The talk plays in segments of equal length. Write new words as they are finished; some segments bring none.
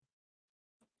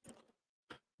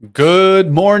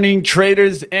Good morning,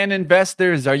 traders and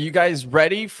investors. Are you guys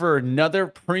ready for another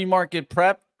pre-market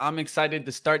prep? I'm excited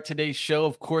to start today's show.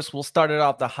 Of course, we'll start it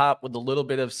off the hop with a little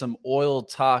bit of some oil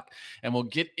talk, and we'll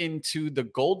get into the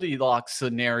Goldilocks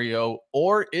scenario,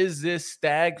 or is this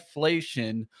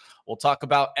stagflation? We'll talk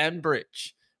about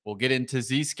Enbridge. We'll get into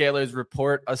Zscaler's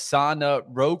report, Asana,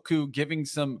 Roku giving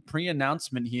some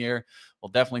pre-announcement here.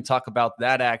 We'll definitely talk about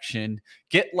that action.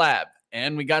 GitLab.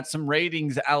 And we got some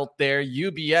ratings out there.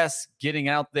 UBS getting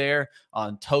out there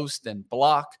on Toast and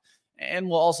Block. And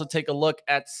we'll also take a look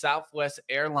at Southwest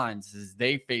Airlines as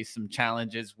they face some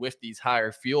challenges with these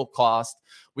higher fuel costs.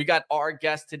 We got our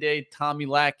guest today, Tommy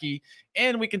Lackey,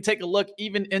 and we can take a look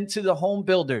even into the home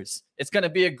builders. It's going to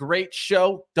be a great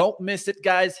show. Don't miss it,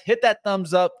 guys. Hit that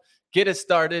thumbs up. Get us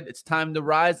started. It's time to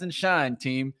rise and shine,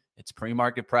 team. It's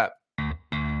pre-market prep.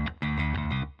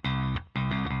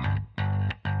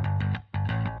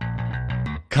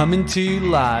 Coming to you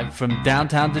live from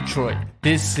downtown Detroit,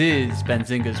 this is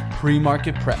Benzinga's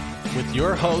Pre-Market Prep with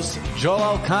your hosts,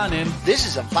 Joel Conan. This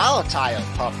is a volatile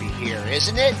puppy here,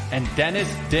 isn't it? And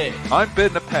Dennis Dick. I'm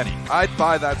bidding a penny. I'd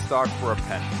buy that stock for a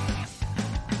penny.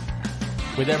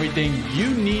 With everything you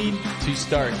need to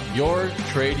start your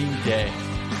trading day.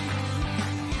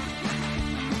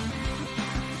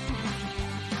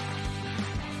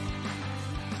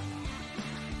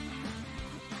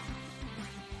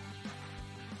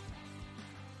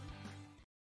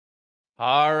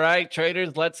 All right,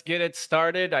 traders, let's get it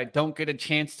started. I don't get a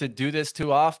chance to do this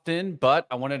too often, but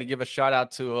I wanted to give a shout out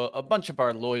to a bunch of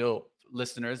our loyal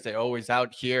listeners. They're always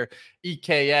out here.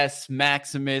 EKS,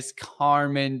 Maximus,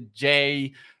 Carmen,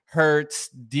 Jay, Hertz,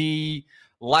 D,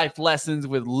 Life Lessons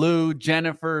with Lou,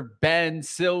 Jennifer, Ben,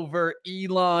 Silver,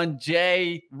 Elon,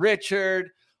 Jay,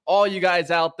 Richard, all you guys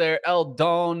out there,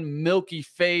 Eldon, Milky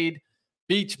Fade,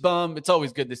 Beach Bum. It's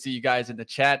always good to see you guys in the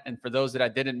chat. And for those that I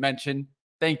didn't mention,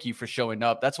 thank you for showing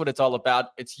up. That's what it's all about.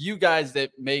 It's you guys that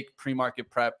make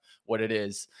pre-market prep what it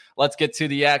is. Let's get to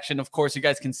the action. Of course, you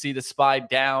guys can see the SPY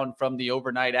down from the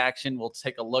overnight action. We'll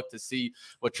take a look to see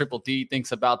what Triple D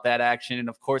thinks about that action. And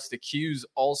of course, the Q's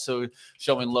also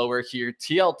showing lower here.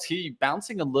 TLT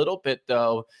bouncing a little bit,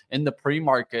 though, in the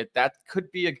pre-market. That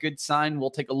could be a good sign. We'll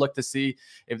take a look to see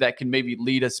if that can maybe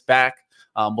lead us back.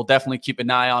 We'll definitely keep an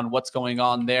eye on what's going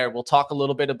on there. We'll talk a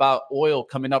little bit about oil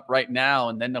coming up right now.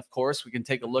 And then, of course, we can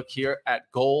take a look here at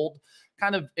gold,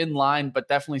 kind of in line, but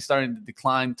definitely starting to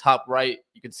decline. Top right,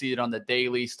 you can see it on the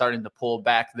daily, starting to pull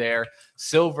back there.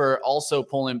 Silver also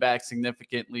pulling back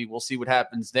significantly. We'll see what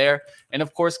happens there. And,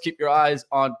 of course, keep your eyes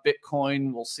on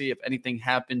Bitcoin. We'll see if anything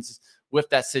happens with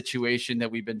that situation that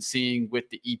we've been seeing with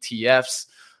the ETFs.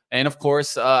 And of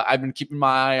course, I've been keeping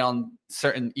my eye on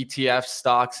certain ETF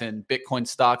stocks and Bitcoin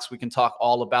stocks. We can talk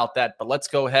all about that, but let's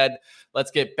go ahead.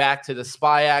 Let's get back to the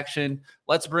SPY action.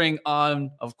 Let's bring on,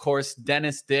 of course,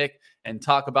 Dennis Dick and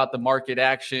talk about the market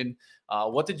action.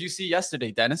 What did you see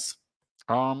yesterday, Dennis?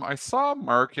 I saw a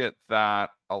market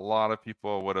that a lot of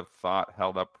people would have thought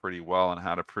held up pretty well and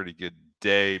had a pretty good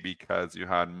day because you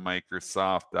had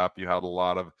Microsoft up. You had a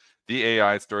lot of the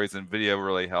AI stories, and video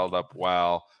really held up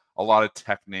well. A lot of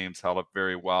tech names held up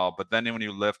very well. But then when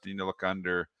you lift and you look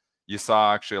under, you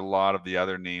saw actually a lot of the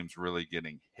other names really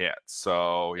getting hit.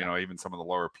 So, even some of the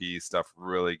lower P stuff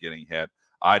really getting hit.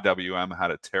 IWM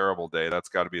had a terrible day. That's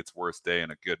got to be its worst day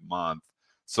in a good month.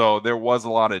 So there was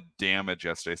a lot of damage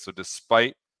yesterday. So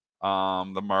despite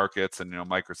the markets and,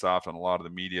 Microsoft and a lot of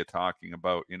the media talking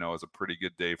about, it was a pretty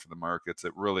good day for the markets,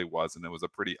 it really wasn't. It was a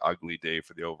pretty ugly day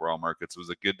for the overall markets. It was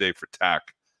a good day for tech,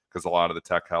 because a lot of the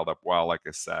tech held up well, like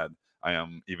I said.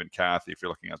 Even Kathy, if you're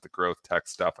looking at the growth tech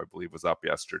stuff, I believe was up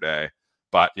yesterday.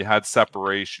 But you had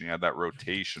separation, you had that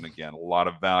rotation again. A lot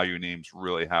of value names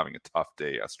really having a tough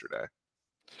day yesterday.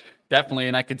 Definitely,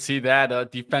 and I could see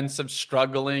that defensive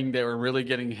struggling. They were really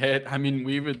getting hit. I mean,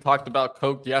 we even talked about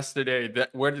Coke yesterday.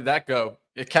 Where did that go?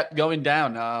 It kept going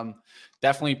down.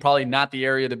 Definitely probably not the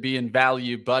area to be in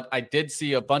value, but I did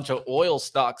see a bunch of oil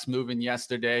stocks moving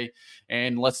yesterday.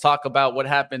 And let's talk about what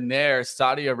happened there.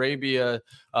 Saudi Arabia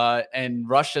and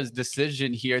Russia's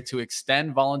decision here to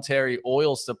extend voluntary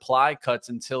oil supply cuts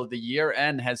until the year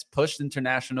end has pushed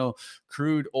international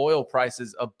crude oil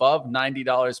prices above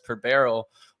 $90 per barrel,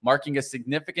 marking a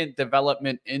significant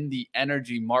development in the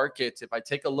energy markets. If I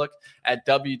take a look at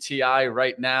WTI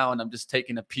right now, and I'm just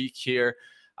taking a peek here,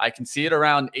 I can see it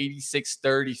around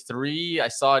 86.33. I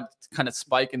saw it kind of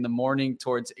spike in the morning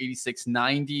towards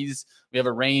 86.90s. We have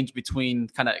a range between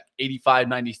kind of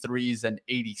 85.93s and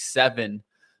 87.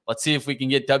 Let's see if we can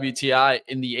get WTI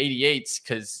in the 88s,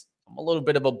 because I'm a little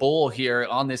bit of a bull here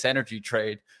on this energy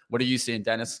trade. What are you seeing,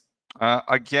 Dennis?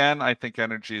 Again, I think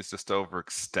energy is just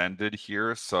overextended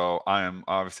here. So I am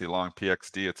obviously long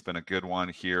PXD. It's been a good one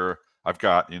here. I've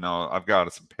got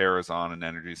some pairs on in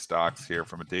energy stocks here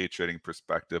from a day trading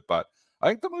perspective, but I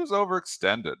think the move's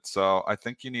overextended. So I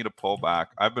think you need a pullback.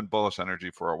 I've been bullish energy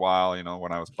for a while,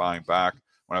 when I was buying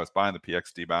the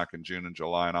PXD back in June and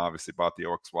July, and obviously bought the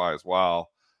OXY as well.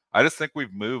 I just think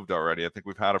we've moved already. I think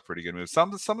we've had a pretty good move.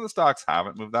 Some of the stocks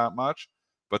haven't moved that much,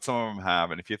 but some of them have.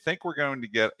 And if you think we're going to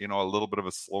get, a little bit of a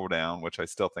slowdown, which I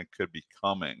still think could be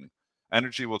coming,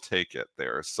 energy will take it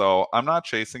there. So I'm not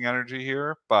chasing energy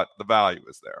here, but the value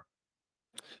is there.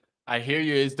 I hear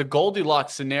you. Is the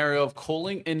Goldilocks scenario of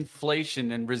cooling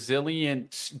inflation and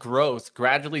resilient growth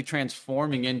gradually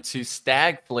transforming into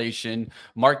stagflation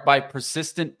marked by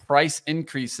persistent price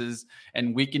increases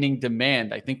and weakening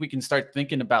demand? I think we can start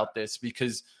thinking about this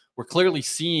because we're clearly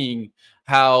seeing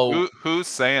how. Who's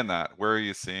saying that? Where are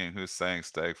you seeing who's saying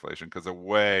stagflation? Because they're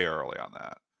way early on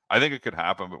that. I think it could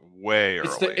happen, but way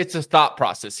early. It's a thought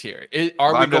process here.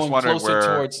 Are we I'm just going wondering closer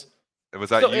where. towards? Was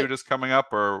that So you just coming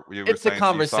up, or you were it's a saying you saw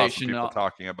some conversation. people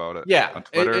talking about it Yeah, on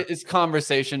Twitter? it's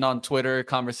conversation on Twitter,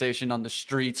 conversation on the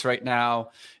streets right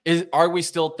now. Are we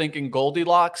still thinking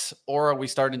Goldilocks, or are we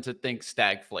starting to think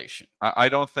stagflation? I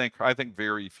don't think, I think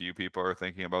very few people are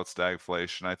thinking about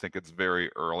stagflation. I think it's very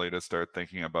early to start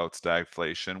thinking about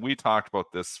stagflation. We talked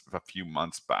about this a few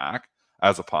months back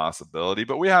as a possibility,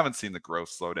 but we haven't seen the growth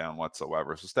slow down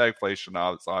whatsoever. So stagflation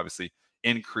now is obviously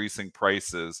increasing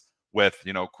prices with,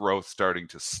 growth starting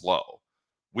to slow.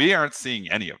 We aren't seeing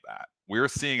any of that. We're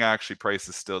seeing actually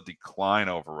prices still decline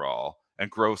overall and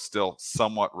growth still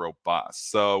somewhat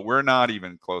robust. So we're not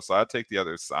even close. So I'd take the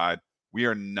other side. We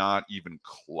are not even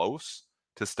close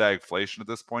to stagflation at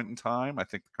this point in time. I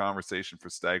think the conversation for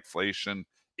stagflation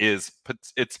is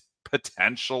its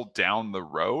potential down the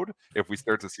road if we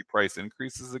start to see price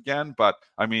increases again. But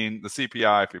I mean, the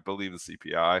CPI, if you believe the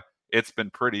CPI, it's been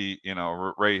pretty,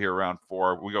 right here around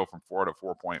 4. We go from 4 to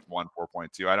 4.1,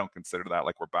 4.2. I don't consider that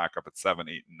like we're back up at 7,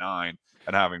 8, and 9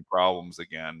 and having problems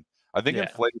again. I think Yeah.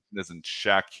 inflation is in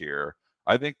check here.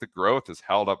 I think the growth has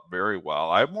held up very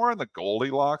well. I'm more in the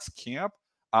Goldilocks camp.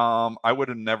 I would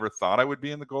have never thought I would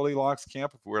be in the Goldilocks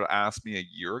camp if you were to ask me a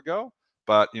year ago.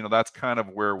 But that's kind of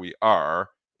where we are.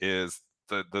 Is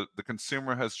the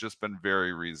consumer has just been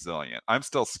very resilient. I'm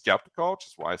still skeptical, which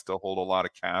is why I still hold a lot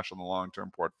of cash on the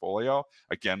long-term portfolio.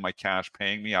 Again, my cash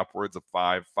paying me upwards of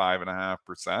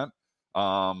 5.5%.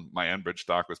 My Enbridge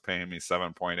stock was paying me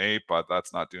 7.8, but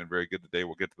that's not doing very good today.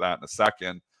 We'll get to that in a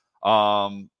second.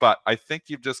 But I think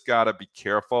you've just got to be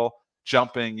careful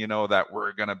jumping, that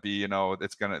we're going to be,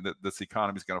 this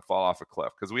economy is going to fall off a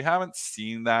cliff, because we haven't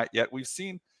seen that yet. We've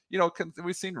seen,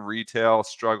 we've seen retail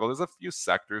struggle. There's a few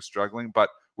sectors struggling, but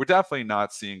we're definitely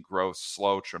not seeing growth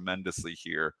slow tremendously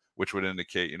here, which would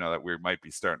indicate, that we might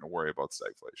be starting to worry about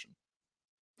stagflation.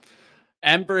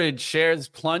 Enbridge shares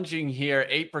plunging here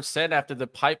 8% after the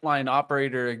pipeline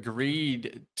operator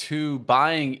agreed to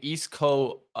buying East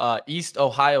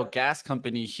Ohio Gas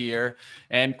Company here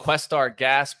and Questar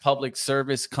Gas Public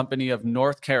Service Company of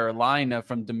North Carolina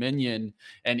from Dominion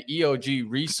and EOG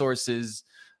Resources.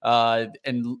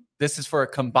 And this is for a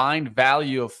combined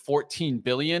value of $14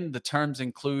 billion. The terms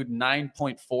include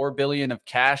 $9.4 billion of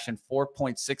cash and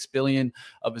 $4.6 billion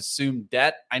of assumed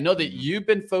debt. I know that you've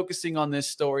been focusing on this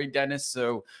story, Dennis,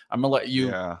 so I'm gonna let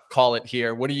you call it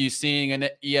here. What are you seeing in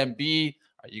EMB?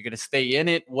 Are you gonna stay in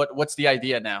it? What's the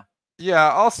idea now? Yeah,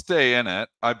 I'll stay in it.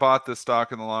 I bought this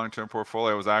stock in the long-term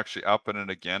portfolio. I was actually up in it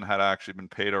again, had actually been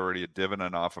paid already a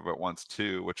dividend off of it once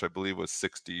too, which I believe was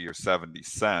 60 or 70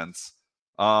 cents.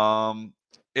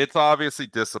 It's obviously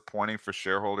disappointing for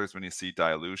shareholders when you see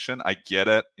dilution. I get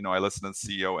it. I listened to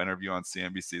the CEO interview on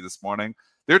CNBC this morning.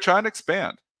 They're trying to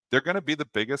expand. They're going to be the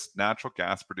biggest natural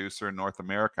gas producer in North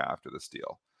America after this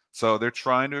deal. So they're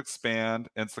trying to expand,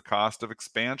 and it's the cost of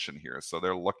expansion here. So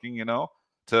they're looking,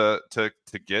 to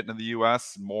get into the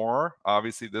US more.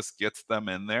 Obviously, this gets them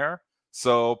in there.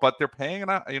 So, but they're paying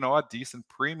a decent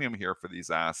premium here for these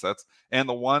assets. And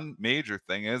the one major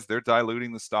thing is they're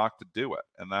diluting the stock to do it.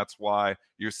 And that's why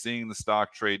you're seeing the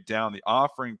stock trade down. The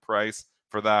offering price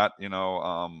for that,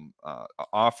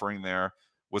 offering there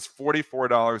was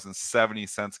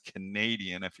 $44.70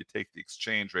 Canadian if you take the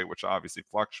exchange rate, which obviously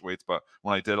fluctuates. But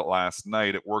when I did it last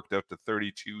night, it worked out to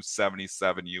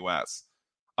 $32.77 US.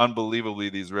 Unbelievably,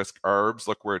 these risk arbs,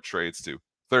 look where it trades to.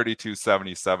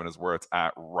 32.77 is where it's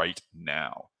at right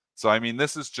now. So I mean,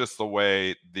 this is just the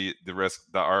way the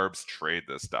arbs trade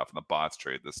this stuff and the bots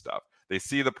trade this stuff. They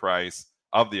see the price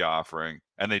of the offering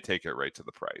and they take it right to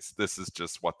the price. This is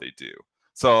just what they do.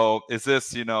 So is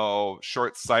this,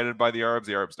 short-sighted by the arbs?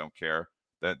 The arbs don't care.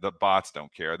 The bots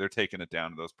don't care. They're taking it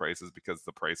down to those prices because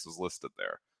the price was listed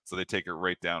there. So they take it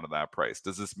right down to that price.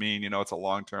 Does this mean, it's a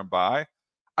long-term buy?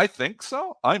 I think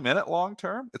so. I'm in it long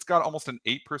term. It's got almost an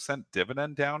 8%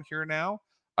 dividend down here now.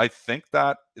 I think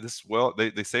that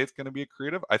they say it's going to be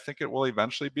accretive. I think it will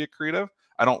eventually be accretive.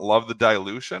 I don't love the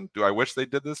dilution. Do I wish they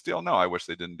did this deal? No, I wish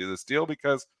they didn't do this deal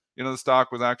because, the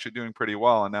stock was actually doing pretty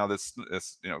well. And now this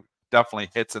definitely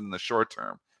hits in the short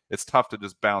term. It's tough to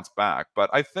just bounce back. But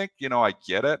I think, I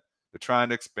get it. They're trying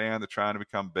to expand. They're trying to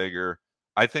become bigger.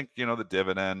 I think, the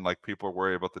dividend, like people are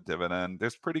worried about the dividend.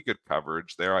 There's pretty good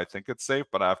coverage there. I think it's safe.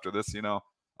 But after this,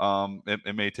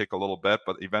 it may take a little bit,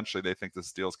 but eventually they think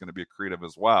this deal is going to be accretive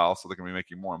as well. So they're going to be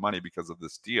making more money because of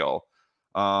this deal.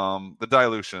 The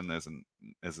dilution isn't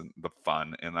the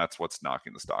fun, and that's what's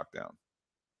knocking the stock down.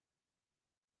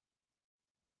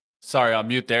 Sorry, I'll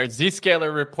mute there.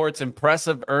 Zscaler reports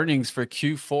impressive earnings for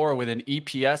Q4 with an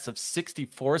EPS of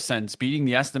 64 cents, beating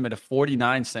the estimate of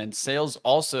 49 cents. Sales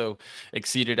also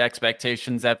exceeded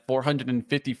expectations at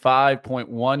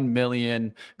 455.1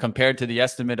 million compared to the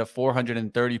estimate of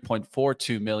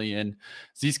 430.42 million.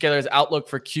 Zscaler's outlook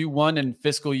for Q1 and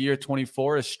fiscal year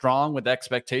 24 is strong, with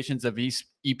expectations of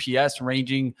EPS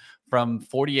ranging from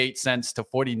 48 cents to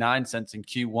 49 cents in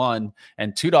Q1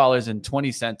 and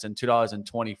 $2.20 and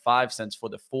 $2.25 for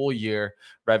the full year.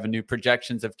 Revenue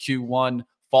projections of Q1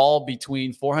 fall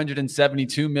between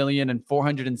 472 million and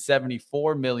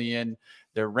 474 million.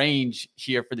 Their range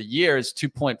here for the year is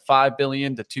 2.5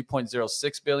 billion to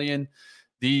 2.06 billion.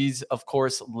 These, of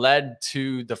course, led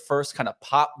to the first kind of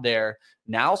pop there.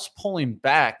 Now it's pulling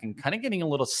back and kind of getting a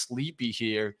little sleepy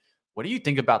here. What do you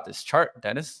think about this chart,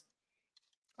 Dennis?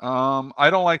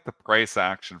 I don't like the price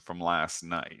action from last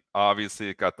night. Obviously,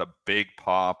 it got the big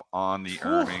pop on the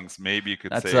earnings. Maybe you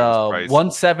could say it was priced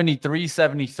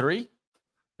 173.73.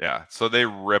 Yeah, so they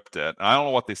ripped it. I don't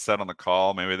know what they said on the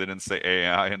call. Maybe they didn't say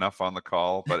AI enough on the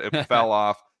call, but it fell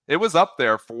off. It was up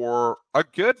there for a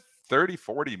good 30,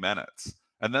 40 minutes,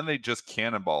 and then they just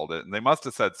cannonballed it. And they must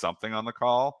have said something on the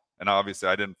call. And obviously,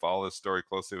 I didn't follow this story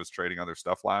closely. I was trading other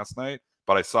stuff last night,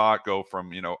 but I saw it go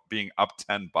from being up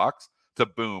 $10 to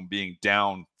boom, being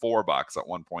down $4 at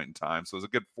one point in time. So it was a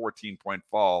good 14-point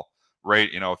fall right,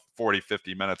 40,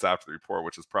 50 minutes after the report,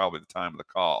 which is probably the time of the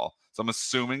call. So I'm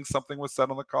assuming something was said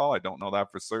on the call. I don't know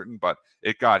that for certain, but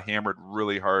it got hammered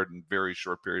really hard in a very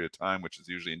short period of time, which is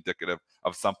usually indicative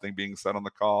of something being said on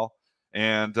the call.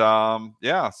 And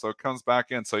so it comes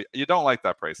back in. So you don't like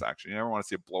that price action. You never want to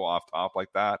see a blow off top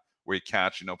like that, where you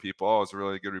catch, people, oh, it's a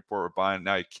really good report, we're buying.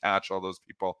 Now you catch all those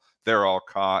people. They're all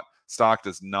caught. Stock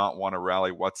does not want to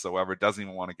rally whatsoever. Doesn't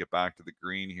even want to get back to the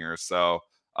green here. So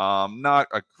not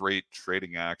a great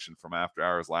trading action from after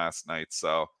hours last night.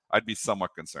 So I'd be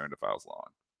somewhat concerned if I was long.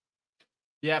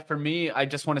 Yeah, for me, I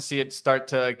just want to see it start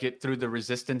to get through the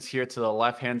resistance here to the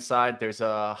left-hand side. There's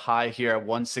a high here at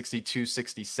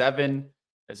 162.67.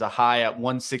 There's a high at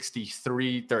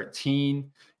 163.13.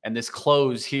 And this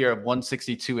close here of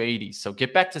 162.80. So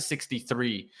get back to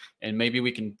 63, and maybe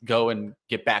we can go and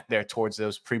get back there towards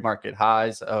those pre-market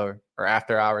highs or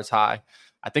after hours high.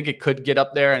 I think it could get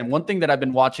up there. And one thing that I've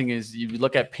been watching is you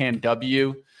look at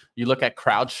PanW, you look at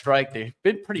CrowdStrike. They've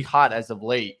been pretty hot as of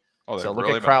late. Oh, so look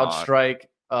really at CrowdStrike.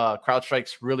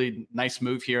 CrowdStrike's really nice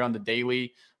move here on the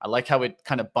daily. I like how it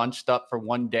kind of bunched up for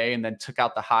one day and then took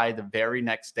out the high the very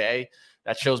next day.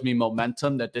 That shows me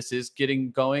momentum that this is getting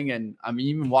going. And I'm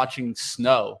even watching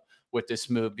Snow with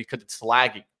this move because it's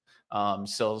lagging.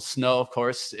 So Snow, of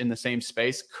course, in the same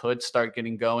space could start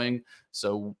getting going.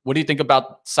 So what do you think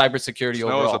about cybersecurity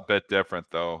overall? Snow is a bit different,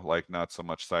 though, like not so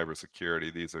much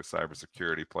cybersecurity. These are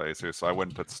cybersecurity plays here. So I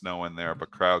wouldn't put Snow in there,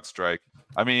 but CrowdStrike.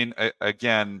 I mean,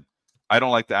 again, I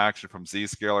don't like the action from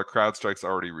Zscaler. CrowdStrike's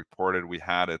already reported we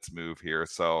had its move here,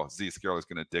 so Zscaler is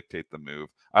going to dictate the move.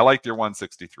 I like your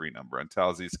 163 number.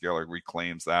 Until Zscaler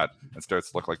reclaims that and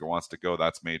starts to look like it wants to go,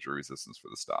 that's major resistance for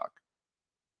the stock.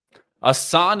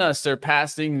 Asana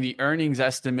surpassing the earnings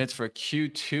estimates for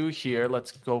Q2 here.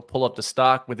 Let's go pull up the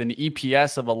stock with an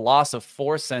EPS of a loss of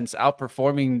 4 cents,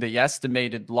 outperforming the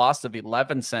estimated loss of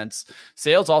 11 cents.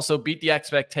 Sales also beat the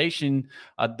expectation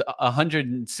of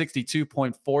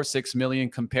 162.46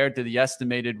 million compared to the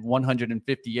estimated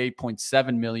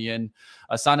 158.7 million.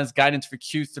 Asana's guidance for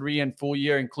Q3 and full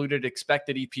year included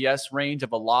expected EPS range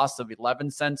of a loss of 11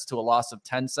 cents to a loss of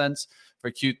 10 cents for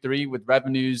Q3, with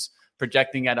revenues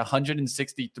projecting at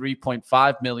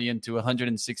 163.5 million to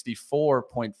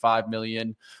 164.5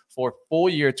 million. For full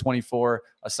year 24,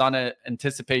 Asana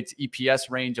anticipates EPS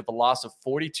range of a loss of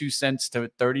 42 cents to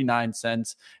 39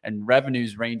 cents and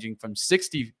revenues ranging from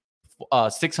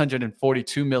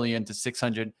 642 million to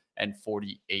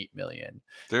million.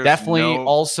 There's Definitely no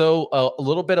also a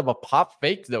little bit of a pop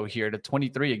fake though here to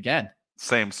 23 again.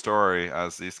 same story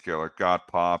as Zscaler got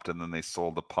popped and then they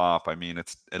sold the pop. I mean,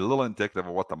 it's a little indicative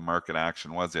of what the market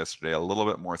action was yesterday. A little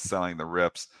bit more selling the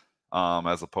rips,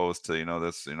 as opposed to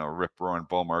this rip roaring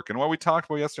bull market. And what we talked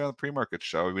about yesterday on the pre-market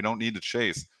show, we don't need to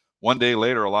chase. One day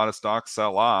later, a lot of stocks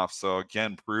sell off. So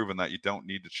again, proven that you don't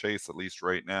need to chase, at least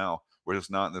right now. We're just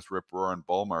not in this rip roaring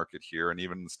bull market here. And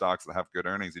even in the stocks that have good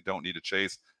earnings, you don't need to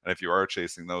chase. And if you are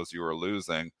chasing those, you are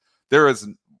losing. There is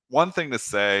one thing to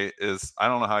say is, I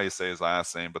don't know how you say his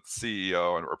last name, but the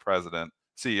CEO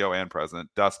and president,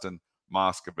 Dustin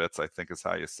Moskovitz, I think is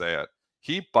how you say it.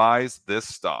 He buys this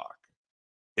stock.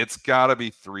 It's got to be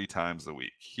 3 times a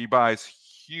week. He buys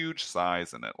huge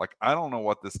size in it. Like, I don't know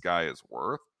what this guy is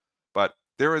worth, but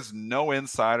there is no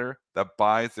insider that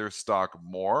buys their stock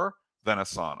more than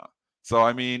Asana. So,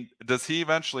 I mean, does he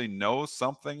eventually know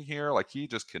something here? Like, he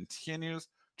just continues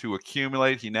to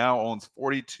accumulate. He now owns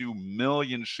 42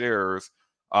 million shares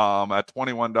at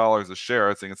 $21 a share.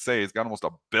 As you can say, he's got almost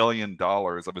 $1 billion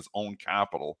of his own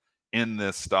capital in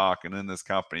this stock and in this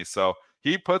company. So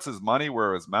he puts his money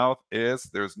where his mouth is.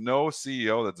 There's no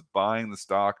CEO that's buying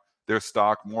their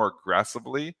stock more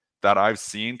aggressively that I've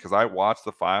seen, because I watch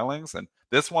the filings, and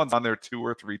this one's on there 2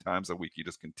 or 3 times a week. He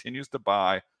just continues to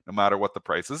buy no matter what the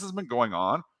price. This has been going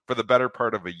on for the better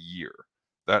part of a year.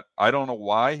 That I don't know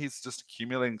why he's just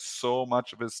accumulating so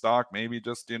much of his stock. Maybe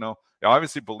just, he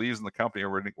obviously believes in the company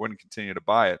or wouldn't continue to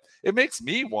buy it. It makes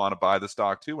me want to buy the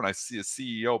stock too when I see a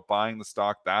CEO buying the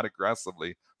stock that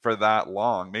aggressively for that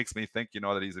long. Makes me think,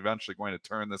 that he's eventually going to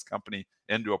turn this company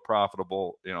into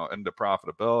into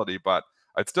profitability. But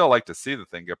I'd still like to see the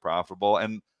thing get profitable.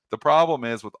 And the problem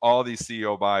is with all these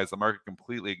CEO buys, the market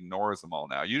completely ignores them all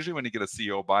now. Usually when you get a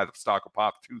CEO buy, the stock will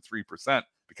pop 2-3%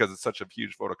 because it's such a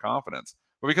huge vote of confidence.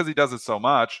 But because he does it so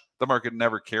much, the market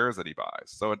never cares that he buys.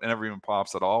 So it never even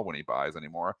pops at all when he buys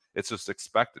anymore. It's just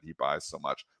expected he buys so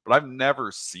much. But I've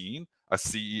never seen a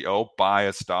CEO buy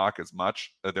a stock as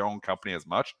much, their own company as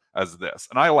much as this.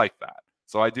 And I like that.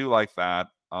 So I do like that.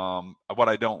 What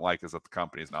I don't like is that the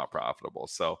company is not profitable.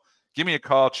 So give me a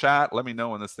call, chat. Let me know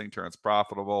when this thing turns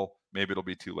profitable. Maybe it'll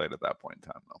be too late at that point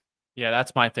in time, though. Yeah,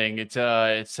 that's my thing. It's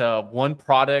one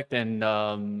product, and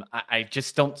I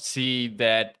just don't see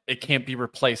that it can't be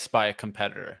replaced by a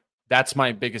competitor. That's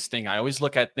my biggest thing. I always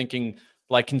look at thinking,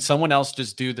 like, can someone else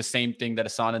just do the same thing that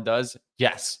Asana does?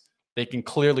 Yes, they can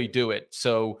clearly do it.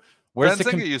 So where's the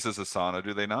Benzinga uses Asana,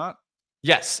 do they not?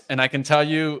 Yes, and I can tell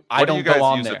you, I What do don't you guys go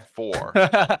on use there. it for?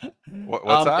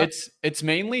 What's that? It's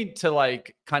mainly to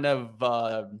like kind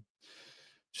of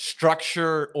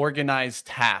structure organized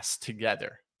tasks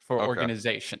together for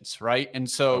organizations, right? And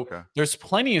so there's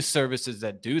plenty of services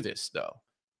that do this, though.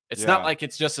 It's not like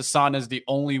it's just Asana's the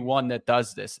only one that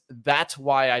does this. That's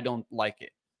why I don't like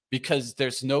it, because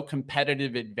there's no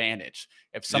competitive advantage.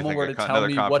 If someone were to tell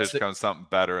me what's comes something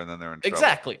better, and then they're in trouble.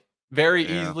 Exactly. Very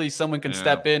easily someone can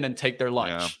step in and take their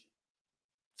lunch.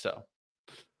 So,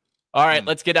 all right,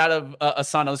 let's get out of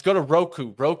Asana. Let's go to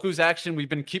Roku. Roku's action we've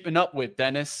been keeping up with,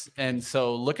 Dennis. And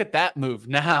so look at that move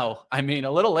now. I mean,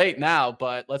 a little late now,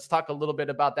 but let's talk a little bit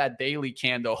about that daily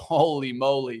candle. Holy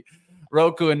moly.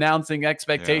 Roku announcing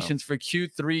expectations for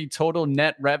Q3 total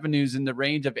net revenues in the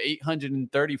range of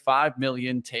 $835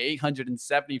 million to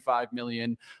 $875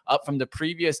 million, up from the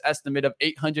previous estimate of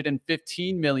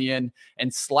 $815 million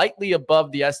and slightly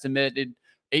above the estimated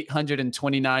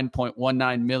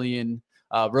 $829.19 million.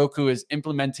 Roku is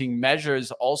implementing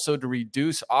measures also to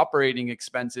reduce operating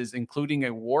expenses, including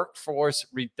a workforce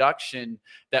reduction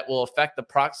that will affect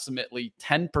approximately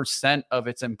 10% of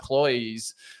its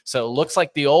employees. So it looks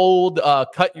like the old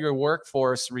cut your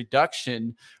workforce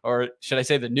reduction, or should I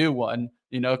say the new one,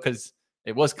 because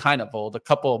it was kind of old a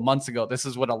couple of months ago. This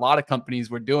is what a lot of companies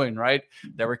were doing, right?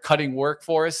 They were cutting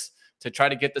workforce to try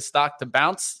to get the stock to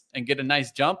bounce and get a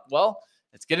nice jump. Well,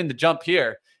 it's getting the jump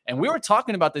here. And we were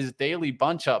talking about this daily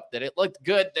bunch up, that it looked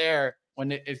good there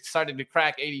when it started to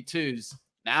crack 82s.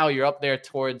 Now you're up there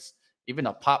towards, even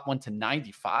a pop went to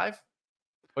 95.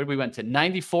 What did we went to?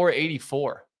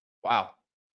 94.84. Wow.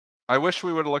 I wish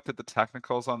we would have looked at the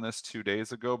technicals on this 2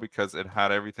 days ago, because it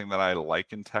had everything that I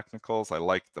like in technicals. I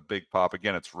like the big pop.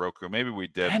 Again, it's Roku. Maybe we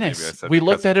did. Dennis, maybe I said we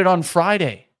looked at it on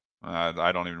Friday.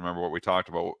 I don't even remember what we talked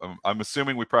about. I'm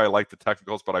assuming we probably like the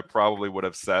technicals, but I probably would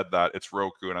have said that it's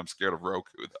Roku, and I'm scared of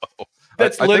Roku, though.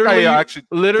 That's literally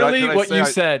what you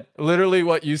said. Literally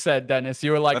what you said, Dennis.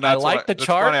 You were like, I like the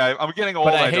chart. I'm getting old.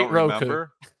 I don't Roku.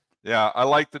 Remember. Yeah, I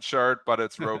like the chart, but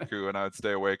it's Roku, and I would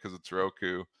stay away because it's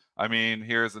Roku. I mean,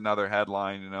 here's another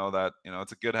headline, that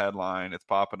it's a good headline. It's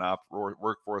popping up.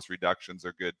 Workforce reductions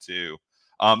are good too.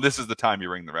 This is the time you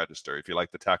ring the register. If you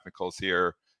like the technicals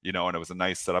here, and it was a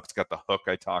nice setup. It's got the hook.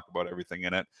 I talk about everything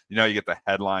in it. You get the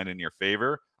headline in your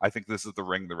favor. I think this is the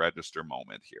ring the register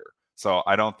moment here. So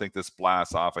I don't think this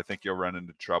blasts off. I think you'll run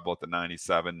into trouble at the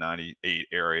 97, 98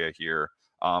 area here.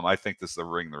 I think this is a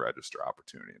ring the register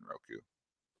opportunity in Roku.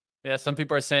 Yeah, some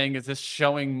people are saying, is this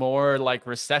showing more like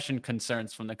recession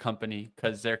concerns from the company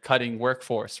because they're cutting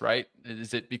workforce, right?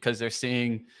 Is it because they're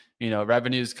seeing,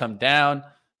 revenues come down?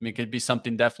 I mean, it could be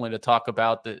something definitely to talk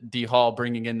about. The D Hall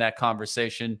bringing in that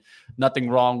conversation. Nothing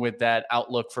wrong with that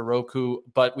outlook for Roku,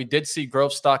 but we did see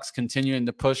growth stocks continuing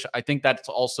to push. I think that's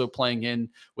also playing in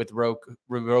with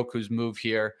Roku's move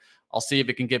here. I'll see if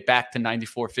it can get back to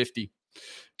 94.50.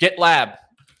 GitLab.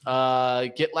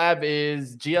 GitLab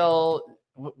is GL.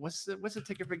 What's the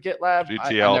ticker for GitLab?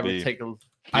 I never take a.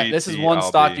 This is one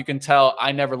stock you can tell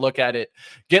I never look at it.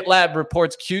 GitLab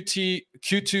reports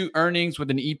Q2 earnings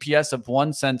with an EPS of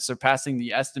 1 cent, surpassing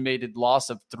the estimated loss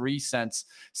of 3 cents.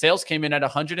 Sales came in at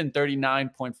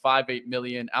 139.58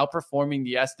 million, outperforming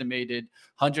the estimated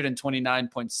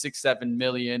 129.67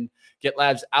 million.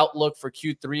 GitLab's outlook for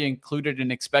Q3 included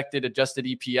an expected adjusted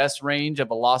EPS range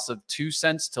of a loss of 2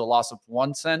 cents to a loss of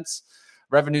 1 cent.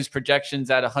 Revenues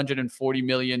projections at 140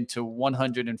 million to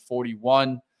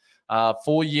 141.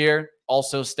 Full year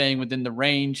also staying within the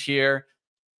range here.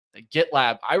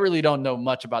 GitLab, I really don't know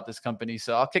much about this company,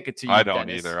 so I'll kick it to you. I don't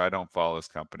Dennis. either. I don't follow this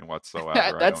company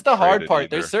whatsoever. That's the hard part.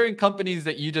 There's certain companies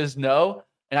that you just know,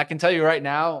 and I can tell you right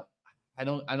now, I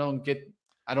don't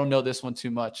know this one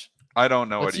too much. I don't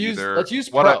know it either. Let's use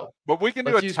Pro. But we can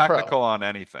do a technical on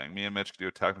anything. Me and Mitch can do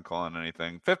a technical on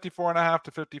anything. 54.5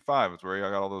 to 55 is where you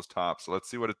got all those tops. So let's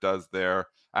see what it does there.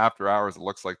 After hours, it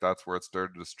looks like that's where it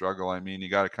started to struggle. I mean, you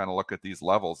got to kind of look at these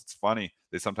levels. It's funny.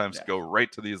 They sometimes go right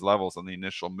to these levels on the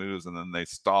initial moves, and then they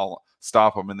stop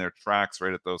them in their tracks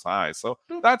right at those highs. So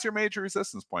that's your major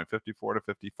resistance point, 54 to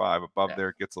 55. Above there,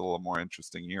 it gets a little more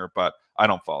interesting here, but I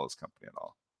don't follow this company at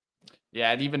all.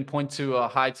 Yeah, I'd even point to a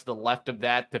high to the left of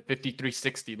that, to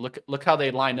 53.60. Look how they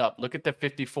line up. Look at the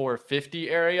 54.50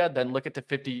 area, then look at the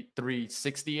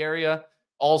 53.60 area.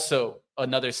 Also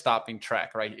another stopping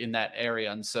track right in that area.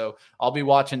 And so I'll be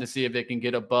watching to see if it can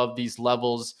get above these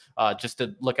levels, just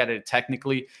to look at it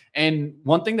technically. And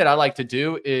one thing that I like to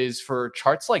do is for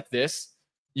charts like this,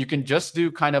 you can just do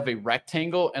kind of a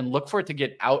rectangle and look for it to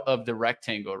get out of the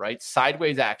rectangle, right?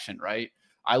 Sideways action, right?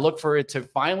 I look for it to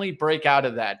finally break out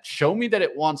of that. Show me that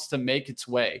it wants to make its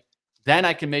way. Then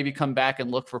I can maybe come back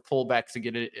and look for pullbacks to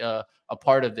get it a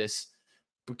part of this,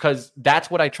 because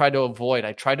that's what I try to avoid.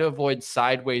 I try to avoid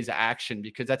sideways action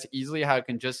because that's easily how I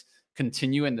can just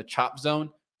continue in the chop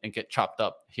zone and get chopped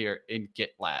up here in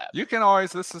GitLab. You can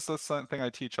always, this is the thing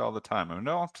I teach all the time. I don't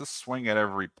have to swing at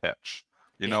every pitch.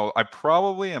 I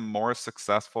probably am more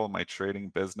successful in my trading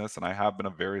business, and I have been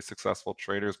a very successful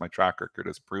trader. My track record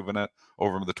has proven it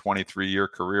over the 23-year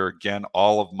career. Again,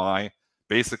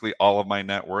 basically all of my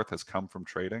net worth has come from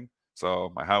trading.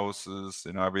 So my houses,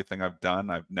 everything I've done,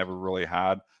 I've never really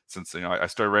had since, I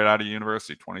started right out of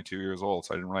university, 22 years old.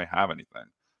 So I didn't really have anything.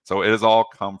 So it has all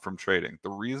come from trading.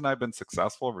 The reason I've been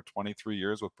successful over 23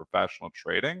 years with professional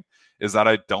trading is that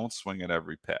I don't swing at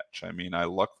every pitch. I mean, I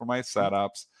look for my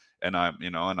setups. And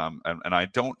I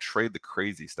don't trade the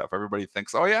crazy stuff. Everybody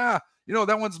thinks, oh yeah,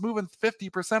 that one's moving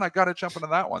 50%. I got to jump into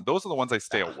that one. Those are the ones I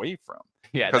stay away from.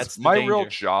 Yeah, because my real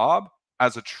job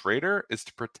as a trader is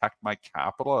to protect my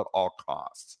capital at all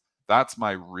costs. That's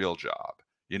my real job.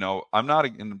 I'm not,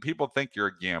 and people think you're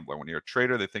a gambler. When you're a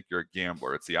trader, they think you're a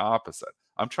gambler. It's the opposite.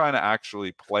 I'm trying to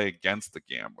actually play against the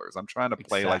gamblers. I'm trying to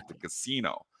play like the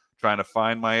casino, trying to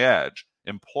find my edge,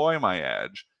 employ my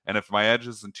edge. And if my edge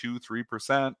is in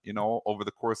 2-3%, over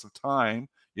the course of time,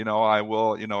 I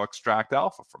will, extract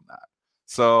alpha from that.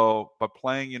 So, but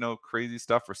playing, crazy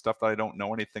stuff or stuff that I don't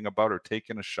know anything about or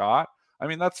taking a shot, I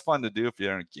mean, that's fun to do if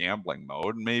you're in a gambling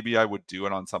mode. Maybe I would do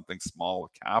it on something small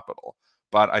with capital.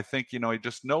 But I think, you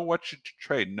just know what you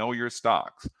trade, know your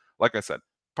stocks. Like I said,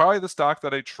 probably the stock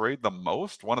that I trade the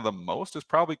most, one of the most, is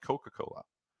probably Coca-Cola.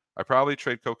 I probably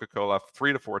trade Coca-Cola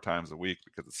 3 to 4 times a week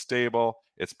because it's stable,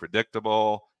 it's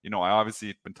predictable. I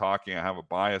obviously been talking, I have a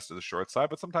bias to the short side,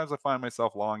 but sometimes I find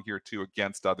myself long here too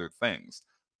against other things.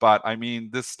 But I mean,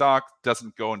 this stock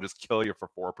doesn't go and just kill you for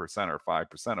 4% or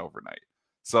 5% overnight.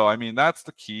 So, I mean, that's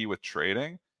the key with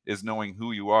trading, is knowing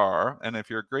who you are. And if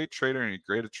you're a great trader and you're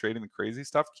great at trading the crazy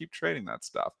stuff, keep trading that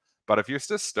stuff. But if you're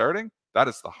just starting, that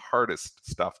is the hardest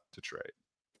stuff to trade.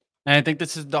 And I think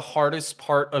this is the hardest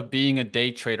part of being a day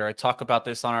trader. I talk about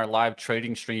this on our live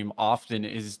trading stream often,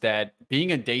 is that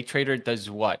being a day trader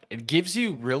does what? It gives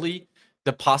you really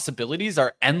the possibilities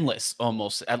are endless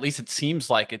almost. At least it seems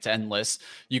like it's endless.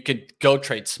 You could go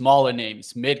trade smaller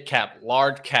names, mid cap,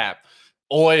 large cap,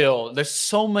 oil. There's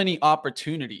so many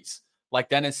opportunities. Like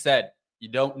Dennis said, you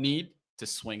don't need to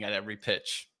swing at every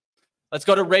pitch. Let's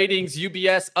go to ratings.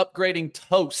 UBS upgrading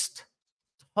Toast.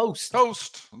 Toast.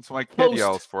 Toast. That's what my kid Toast.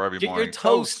 yells for every Get morning. your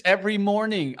toast every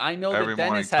morning. I know Every that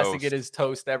Dennis morning, has to get toast. his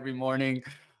toast every morning,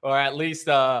 or at least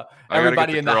I gotta get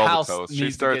everybody the in the girl to house toast. She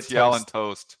needs to get starts yelling toast.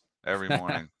 toast every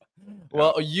morning.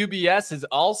 Well, UBS is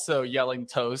also yelling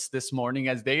toast this morning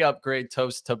as they upgrade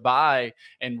toast to buy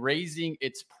and raising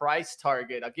its price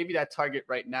target. I'll give you that target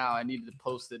right now. I needed to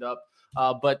post it up.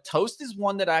 But toast is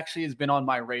one that actually has been on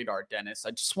my radar, Dennis.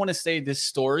 I just want to say this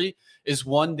story is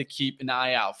one to keep an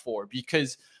eye out for,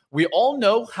 because we all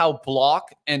know how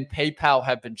Block and PayPal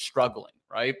have been struggling,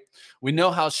 right? We know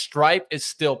how Stripe is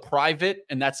still private,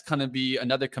 and that's going to be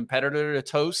another competitor to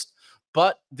Toast.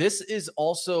 But this is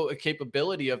also a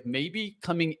capability of maybe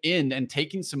coming in and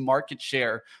taking some market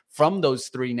share from those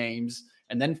three names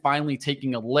and then finally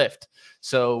taking a lift.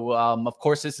 So, of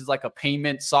course, this is like a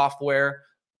payment software.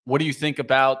 What do you think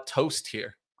about Toast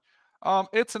here?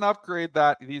 It's an upgrade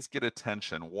that these get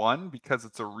attention. One, because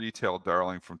it's a retail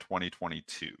darling from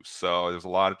 2022. So there's a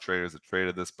lot of traders that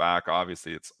traded this back.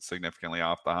 Obviously, it's significantly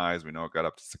off the highs. We know it got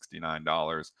up to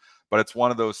 $69, but it's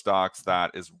one of those stocks that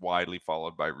is widely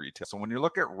followed by retail. So when you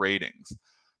look at ratings,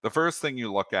 the first thing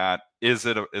you look at is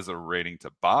it a rating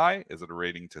to buy? Is it a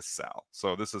rating to sell?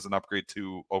 So this is an upgrade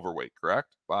to overweight,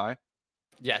 correct? Buy.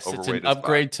 Yes, it's Overweight an is buy.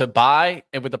 upgrade to buy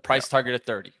and with a price target of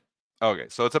 30. Okay,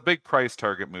 so it's a big price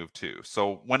target move too.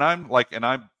 So when I'm like, and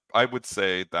I would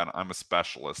say that I'm a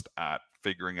specialist at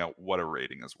figuring out what a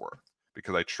rating is worth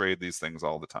because I trade these things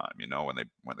all the time. You know, when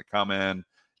they come in,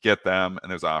 get them,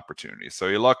 and there's opportunities. So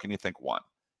you look and you think, one,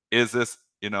 is this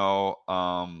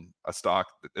a stock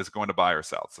that is going to buy or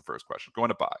sell? It's the first question. Going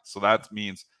to buy. So that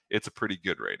means it's a pretty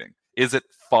good rating. Is it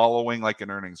following like an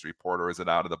earnings report, or is it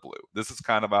out of the blue? This is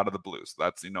kind of out of the blue, so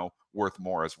that's worth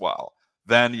more as well.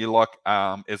 Then you look,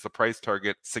 is the price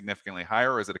target significantly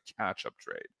higher, or is it a catch-up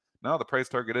trade? No, the price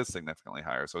target is significantly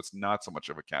higher, so it's not so much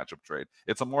of a catch-up trade.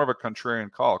 It's a more of a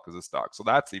contrarian call because of stock, so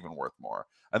that's even worth more.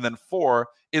 And then 4,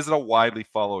 is it a widely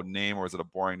followed name, or is it a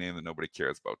boring name that nobody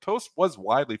cares about? Toast was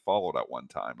widely followed at one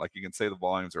time. Like, you can say the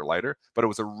volumes are lighter, but it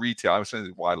was a retail. I was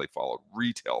saying widely followed,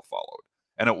 retail followed,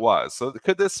 and it was. So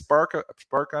could this spark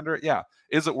under it? Yeah.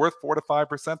 Is it worth 4 to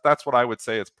 5%? That's what I would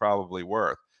say it's probably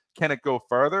worth. Can it go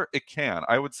farther? It can.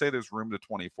 I would say there's room to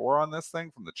 24 on this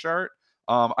thing from the chart.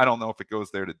 I don't know if it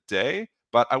goes there today,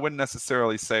 but I wouldn't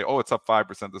necessarily say, oh, it's up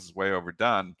 5%. This is way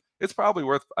overdone. It's probably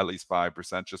worth at least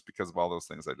 5% just because of all those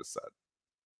things I just said.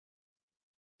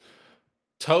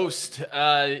 Toast.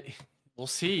 We'll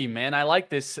see, man. I like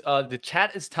this. The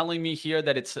chat is telling me here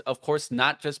that it's, of course,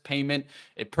 not just payment.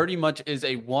 It pretty much is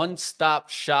a one-stop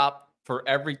shop for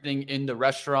everything in the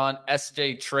restaurant.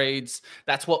 SJ Trades.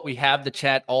 That's what we have. The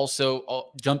chat also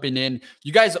jumping in.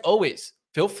 You guys always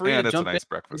feel free to jump in,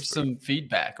 give some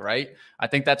feedback, right? I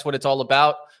think that's what it's all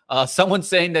about. Someone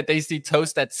saying that they see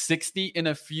Toast at 60 in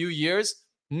a few years.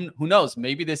 Who knows?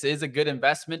 Maybe this is a good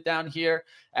investment down here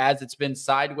as it's been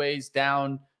sideways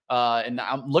down. And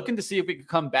I'm looking to see if we can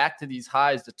come back to these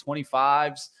highs, the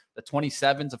 25s, the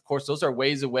 27s. Of course, those are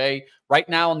ways away. Right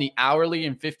now on the hourly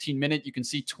and 15-minute, you can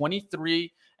see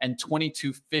 23 and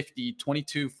 22.50,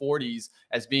 22.40s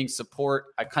as being support.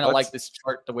 I kind of like this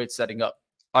chart, the way it's setting up.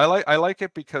 I like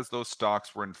it because those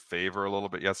stocks were in favor a little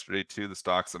bit yesterday too. The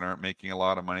stocks that aren't making a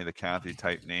lot of money, the Kathy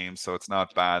type names. So it's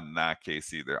not bad in that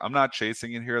case either. I'm not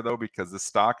chasing it here though, because the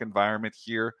stock environment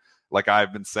here, like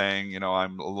I've been saying,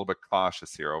 I'm a little bit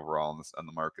cautious here overall in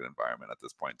the market environment at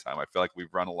this point in time. I feel like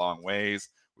we've run a long ways.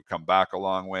 We've come back a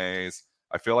long ways.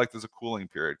 I feel like there's a cooling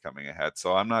period coming ahead.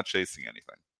 So I'm not chasing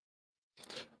anything.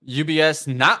 UBS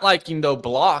not liking though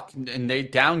Block, and they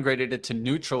downgraded it to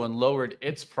neutral and lowered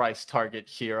its price target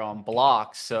here on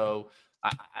Block. So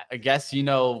I guess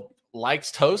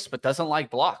likes Toast but doesn't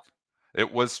like Block.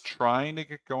 It was trying to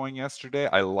get going yesterday.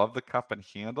 I love the cup and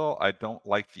handle. I don't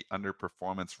like the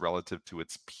underperformance relative to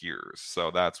its peers.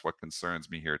 So that's what concerns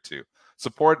me here too.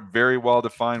 Support very well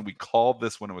defined. We called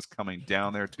this when it was coming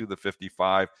down there to the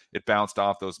 55. It bounced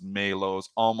off those May lows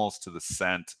almost to the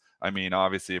cent. I mean,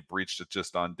 obviously it breached it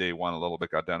just on day one a little bit,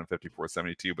 got down to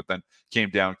 54.72, but then came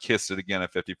down, kissed it again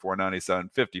at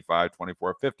 54.97, 55,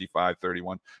 24, 55,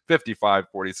 31, 55,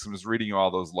 40. So I was reading you all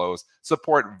those lows.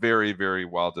 Support very, very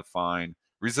well defined.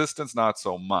 Resistance, not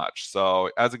so much.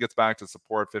 So as it gets back to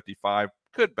support, 55,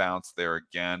 could bounce there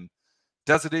again.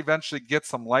 Does it eventually get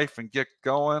some life and get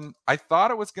going? I thought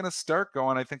it was going to start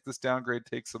going. I think this downgrade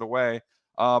takes it away.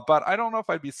 But I don't know if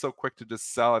I'd be so quick to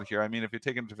just sell it here. I mean, if you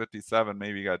take it to 57,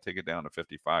 maybe you got to take it down to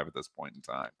 55 at this point in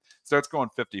time. Starts going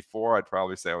 54, I'd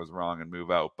probably say I was wrong and move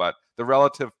out. But the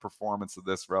relative performance of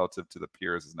this relative to the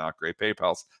peers is not great.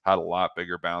 PayPal's had a lot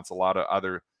bigger bounce. A lot of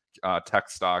other tech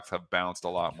stocks have bounced a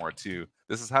lot more too.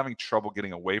 This is having trouble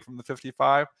getting away from the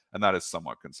 55, and that is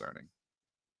somewhat concerning.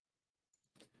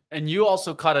 And you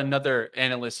also caught another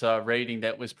analyst rating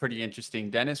that was pretty interesting.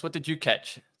 Dennis, what did you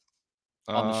catch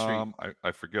on the street?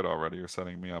 I forget already. You're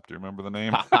setting me up. Do you remember the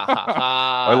name?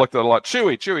 I looked at a lot.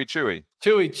 Chewy.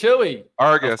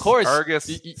 Argus. Of course.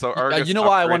 Argus. So Argus. You know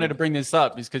why I wanted to bring this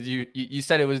up is because you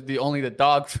said it was only the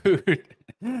dog food,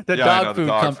 dog food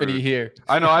company here.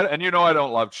 I know, and you know I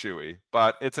don't love Chewy,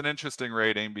 but it's an interesting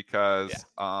rating because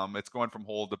it's going from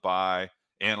hold to buy.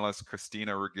 Analyst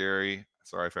Christina Ruggieri,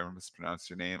 sorry if I mispronounced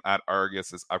your name, at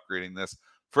Argus is upgrading this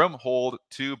from hold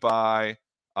to buy.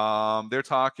 They're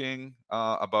talking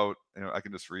about, I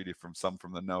can just read you from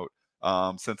the note.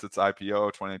 Since its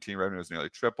IPO, 2019 revenue has nearly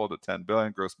tripled to 10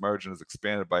 billion. Gross margin has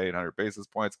expanded by 800 basis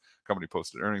points. Company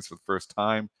posted earnings for the first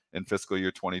time in fiscal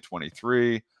year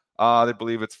 2023. They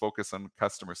believe its focus on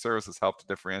customer service has helped to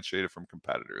differentiate it from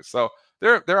competitors. So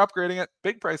they're upgrading it.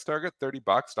 Big price target,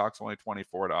 $30. Stock's only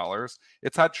 $24.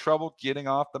 It's had trouble getting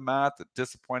off the mat. The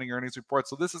disappointing earnings report.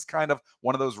 So this is kind of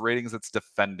one of those ratings that's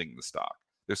defending the stock.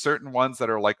 There's certain ones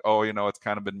that are like, oh, it's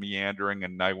kind of been meandering,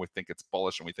 and now we think it's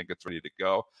bullish and we think it's ready to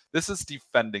go. This is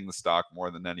defending the stock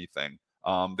more than anything.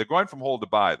 They're going from hold to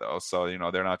buy, though. So,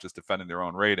 they're not just defending their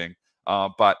own rating.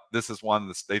 But this is one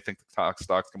that they think the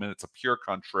stocks come in. It's a pure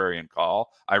contrarian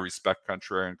call. I respect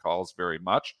contrarian calls very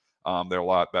much. They're a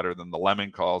lot better than the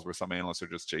lemming calls where some analysts are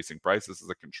just chasing price. This is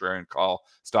a contrarian call.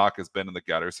 Stock has been in the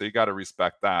gutter, so you got to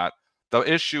respect that. The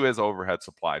issue is overhead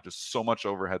supply. Just so much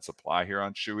overhead supply here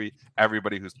on Chewy.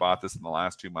 Everybody who's bought this in the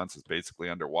last 2 months is basically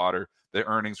underwater. The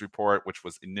earnings report, which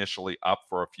was initially up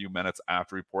for a few minutes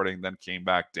after reporting, then came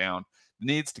back down,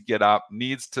 needs to get up,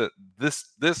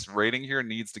 this rating here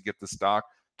needs to get the stock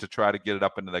to try to get it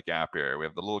up into the gap area. We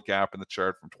have the little gap in the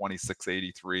chart from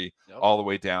 26.83 all the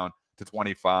way down to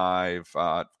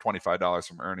 $25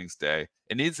 from earnings day.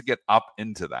 It needs to get up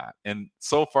into that. And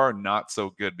so far, not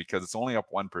so good because it's only up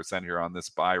 1% here on this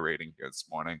buy rating here this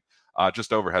morning.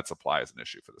 Just overhead supply is an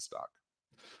issue for the stock.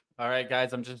 All right,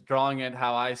 guys, I'm just drawing it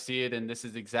how I see it, and this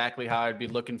is exactly how I'd be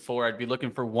looking for. I'd be looking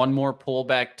for one more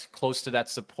pullback close to that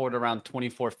support around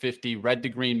 24.50, red to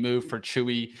green move for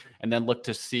Chewy, and then look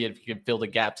to see if you can fill the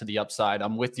gap to the upside.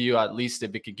 I'm with you, at least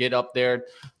if it could get up there.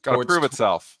 Got to prove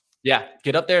itself. Yeah,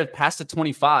 get up there past the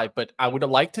 25, but I would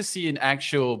like to see an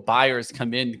actual buyers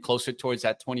come in closer towards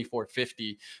that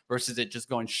 24.50 versus it just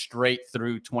going straight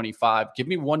through 25. Give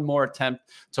me one more attempt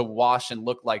to wash and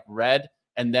look like red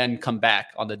and then come back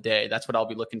on the day. That's what I'll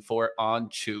be looking for on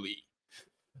Chewy.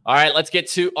 All right, let's get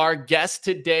to our guest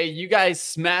today. You guys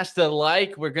smash the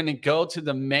like. We're going to go to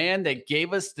the man that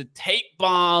gave us the tape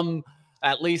bomb.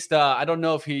 At least, I don't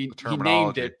know if he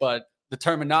named it, but the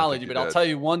terminology. But I'll tell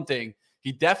you one thing.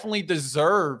 He definitely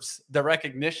deserves the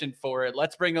recognition for it.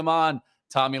 Let's bring him on,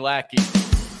 Tommy Lackey.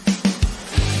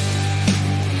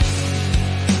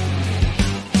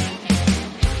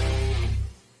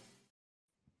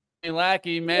 Tommy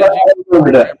Lackey, managing.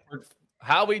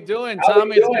 How we doing,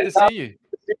 Tommy? It's good to see you.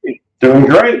 Doing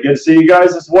great. Good to see you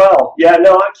guys as well. Yeah,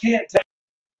 no, I can't take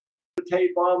the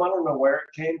tape bomb. I don't know where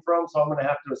it came from, so I'm going to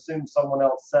have to assume someone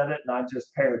else said it, and I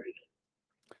just parodied it.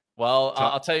 Well,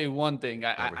 I'll tell you one thing.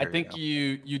 I think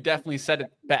you definitely said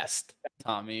it best,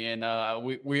 Tommy, and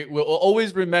we will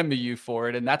always remember you for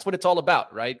it, and that's what it's all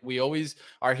about, right? We always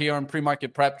are here on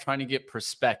Pre-Market Prep trying to get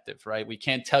perspective, right? We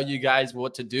can't tell you guys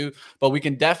what to do, but we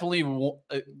can definitely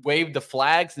wave the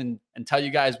flags and tell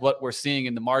you guys what we're seeing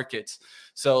in the markets.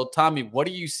 So, Tommy, what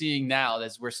are you seeing now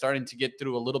as we're starting to get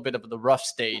through a little bit of the rough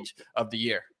stage of the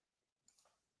year?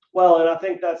 Well, and I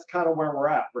think that's kind of where we're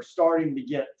at. We're starting to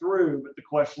get through, but the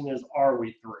question is, are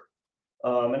we through?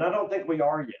 And I don't think we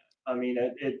are yet. I mean,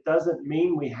 it doesn't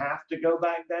mean we have to go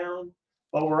back down,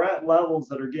 but we're at levels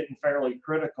that are getting fairly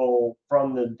critical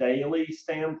from the daily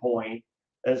standpoint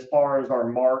as far as our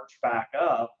march back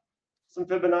up. Some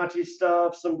Fibonacci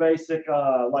stuff, some basic,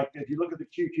 like if you look at the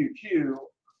QQQ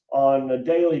on a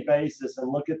daily basis and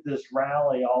look at this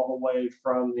rally all the way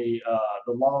from the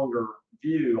longer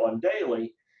view on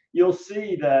daily, you'll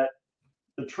see that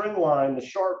the trend line, the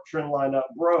sharp trend line up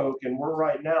broke, and we're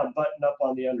right now buttoned up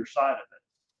on the underside of it.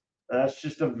 That's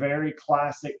just a very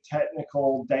classic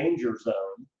technical danger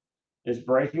zone, is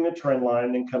breaking the trend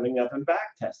line and coming up and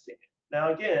back testing it.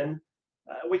 Now, again,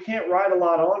 we can't write a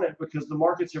lot on it because the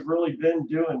markets have really been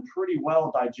doing pretty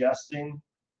well digesting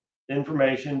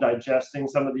information, digesting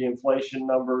some of the inflation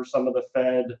numbers, some of the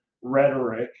Fed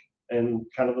rhetoric, and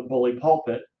kind of the bully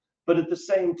pulpit. But at the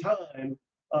same time,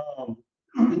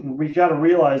 we got to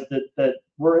realize that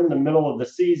we're in the middle of the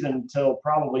season until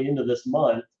probably into this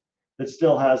month that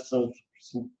still has some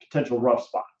potential rough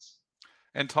spots.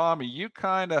 And Tommy, you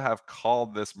kind of have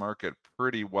called this market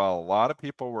pretty well. A lot of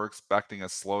people were expecting a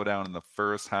slowdown in the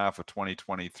first half of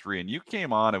 2023, and you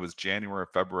came on, it was January,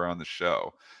 February on the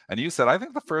show, and you said, I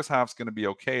think the first half's going to be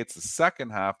okay. It's the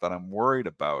second half that I'm worried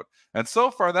about. And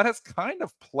so far, that has kind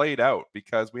of played out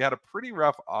because we had a pretty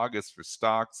rough August for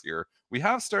stocks here. We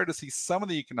have started to see some of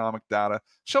the economic data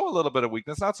show a little bit of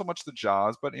weakness, not so much the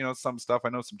jaws, but some stuff. I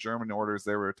know some German orders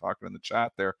there, we were talking in the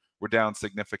chat there, were down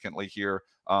significantly here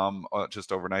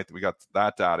just overnight that we got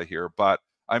that data here. But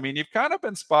I mean, you've kind of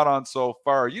been spot on so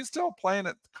far. Are you still playing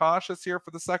it cautious here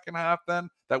for the second half then,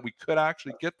 that we could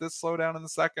actually get this slowdown in the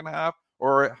second half?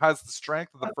 Or has the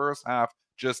strength of the first half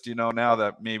just, now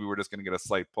that maybe we're just going to get a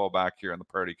slight pullback here and the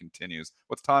party continues?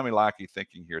 What's Tommy Lackey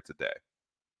thinking here today?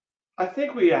 I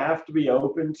think we have to be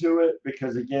open to it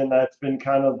because, again, that's been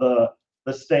kind of the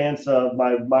stance of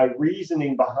my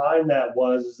reasoning behind that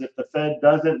is if the Fed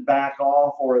doesn't back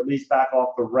off, or at least back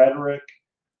off the rhetoric,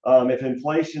 if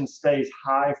inflation stays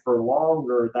high for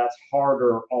longer, that's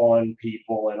harder on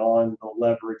people and on the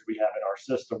leverage we have in our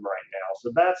system right now.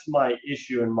 So that's my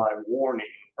issue and my warning,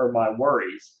 or my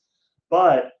worries.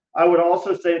 But I would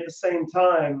also say at the same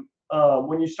time,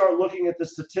 when you start looking at the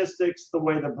statistics, the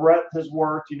way the breadth has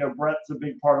worked, breadth's a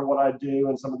big part of what I do,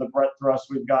 and some of the breadth thrusts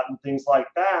we've gotten, things like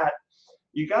that,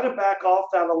 you got to back off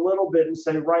that a little bit and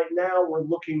say, right now, we're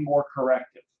looking more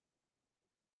corrective.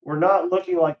 We're not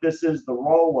looking like this is the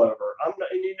rollover. And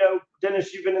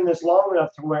Dennis, you've been in this long enough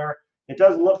to where it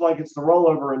doesn't look like it's the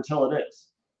rollover until it is.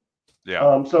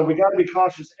 Yeah. So we got to be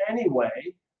cautious anyway.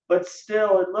 But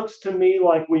still, it looks to me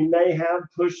like we may have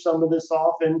pushed some of this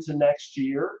off into next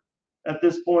year at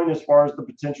this point, as far as the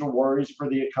potential worries for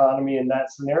the economy in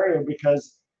that scenario,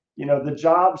 because the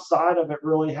job side of it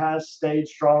really has stayed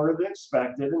stronger than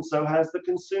expected, and so has the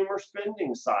consumer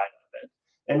spending side of it.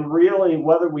 And really,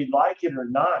 whether we like it or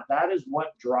not, that is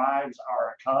what drives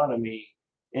our economy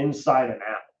inside and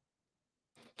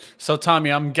out. So,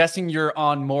 Tommy, I'm guessing you're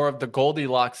on more of the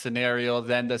Goldilocks scenario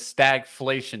than the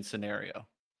stagflation scenario.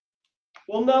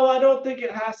 Well, no, I don't think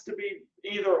it has to be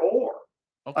either or.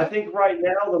 Okay. I think right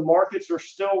now the markets are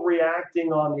still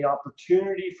reacting on the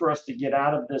opportunity for us to get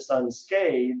out of this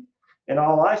unscathed. And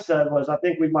all I said was, I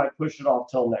think we might push it off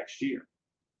till next year.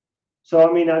 So,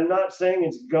 I mean, I'm not saying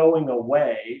it's going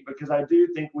away, because I do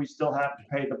think we still have to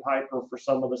pay the piper for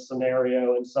some of the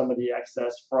scenario and some of the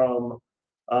excess from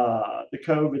the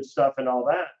COVID stuff and all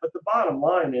that. But the bottom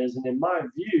line is, and in my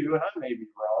view, and I may be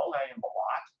wrong, I am a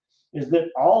lot, is that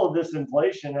all of this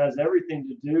inflation has everything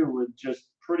to do with just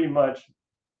pretty much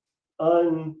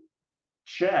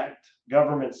unchecked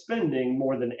government spending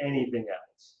more than anything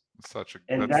else.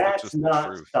 That's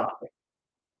not stopping.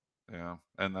 Yeah,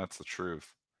 and that's the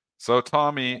truth. So,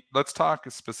 Tommy, let's talk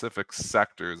specific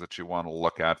sectors that you want to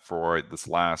look at for this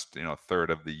last, third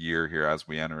of the year here as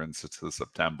we enter into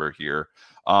September here.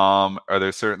 Are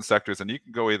there certain sectors, and you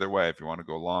can go either way if you want to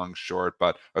go long, short,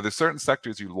 but are there certain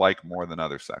sectors you like more than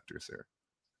other sectors here?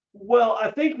 Well, I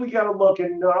think we got to look,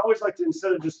 and I always like to,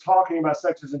 instead of just talking about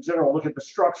sectors in general, look at the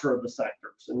structure of the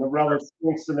sectors and the relative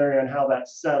strength scenario and how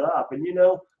that's set up. And,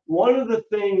 one of the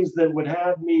things that would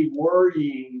have me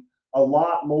worrying a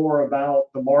lot more about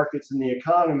the markets and the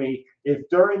economy, if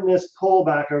during this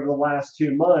pullback over the last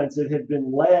 2 months, it had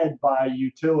been led by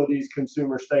utilities,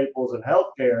 consumer staples, and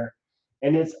healthcare,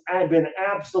 and it's been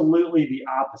absolutely the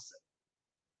opposite.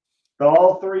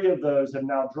 All three of those have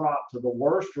now dropped to the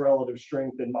worst relative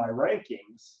strength in my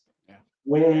rankings. Yeah.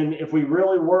 When, if we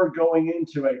really were going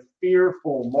into a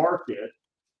fearful market,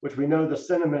 which we know the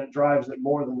sentiment drives it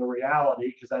more than the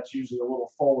reality, because that's usually a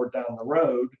little forward down the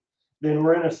road, then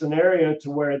we're in a scenario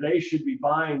to where they should be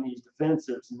buying these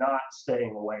defensives, not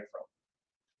staying away from them.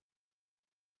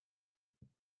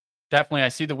 Definitely. I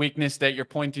see the weakness that you're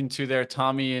pointing to there,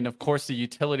 Tommy. And of course, the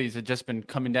utilities have just been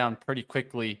coming down pretty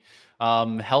quickly.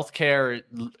 Healthcare,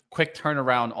 quick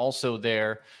turnaround also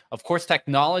there. Of course,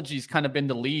 technology's kind of been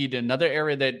the lead. Another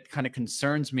area that kind of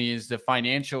concerns me is the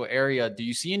financial area. Do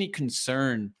you see any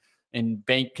concern in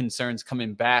bank concerns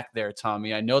coming back there,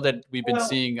 Tommy? I know that we've been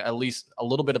seeing at least a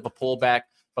little bit of a pullback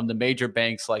from the major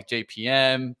banks like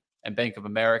JPM and Bank of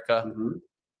America. Mm-hmm.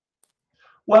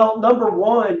 Well, number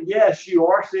one, yes, you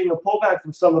are seeing a pullback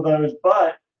from some of those,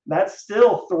 but that's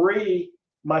still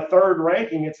my third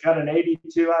ranking. It's got an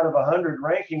 82 out of 100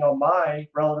 ranking on my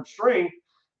relative strength,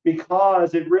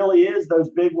 because it really is those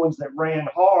big ones that ran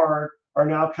hard are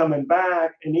now coming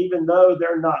back. And even though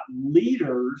they're not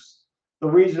leaders, the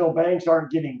regional banks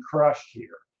aren't getting crushed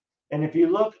here. And if you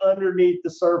look underneath the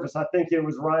surface, I think it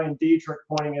was Ryan Dietrich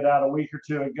pointing it out a week or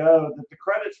two ago, that the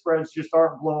credit spreads just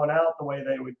aren't blowing out the way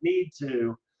they would need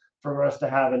to for us to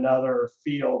have another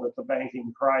feel that the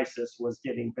banking crisis was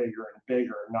getting bigger and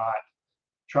bigger, not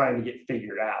trying to get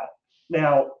figured out.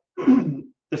 Now,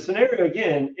 the scenario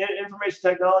again, information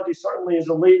technology certainly is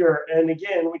a leader. And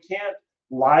again, we can't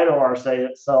lie to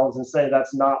ourselves and say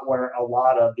that's not where a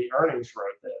lot of the earnings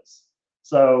growth is.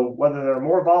 So whether they're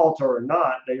more volatile or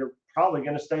not, they are probably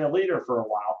going to stay a leader for a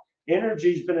while.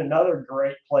 Energy's been another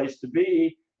great place to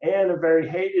be, and a very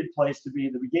hated place to be.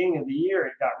 At the beginning of the year,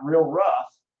 it got real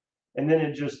rough, and then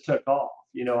it just took off.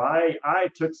 You know, I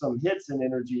took some hits in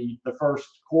energy the first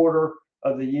quarter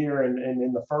of the year and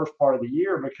in the first part of the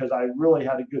year, because I really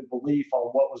had a good belief on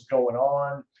what was going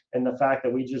on and the fact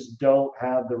that we just don't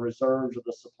have the reserves or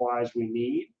the supplies we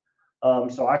need.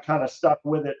 So I kind of stuck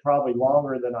with it probably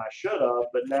longer than I should have,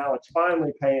 but now it's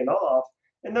finally paying off.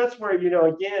 And that's where, you know,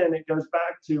 again, it goes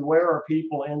back to where are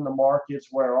people in the markets?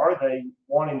 Where are they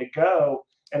wanting to go?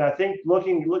 And I think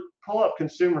pull up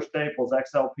consumer staples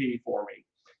XLP for me.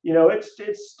 You know, it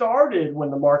started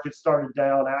when the market started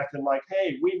down, acting like,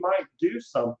 hey, we might do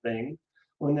something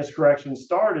when this correction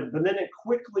started, but then it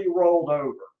quickly rolled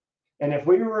over. And if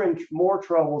we were in more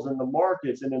troubles in the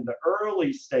markets and in the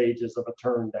early stages of a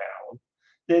turn down,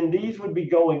 then these would be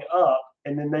going up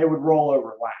and then they would roll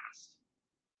over last.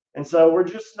 And so we're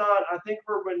just not, I think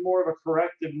we're in more of a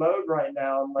corrective mode right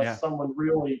now, unless someone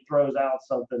really throws out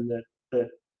something that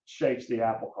shakes the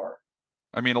apple cart.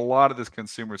 I mean, a lot of this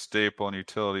consumer staple and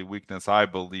utility weakness, I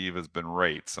believe, has been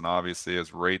rates. And obviously,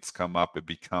 as rates come up, it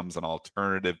becomes an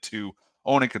alternative to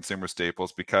owning consumer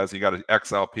staples, because you got an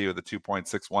XLP with a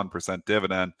 2.61%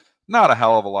 dividend. Not a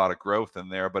hell of a lot of growth in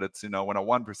there, but it's, you know, in a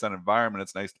 1% environment,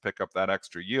 it's nice to pick up that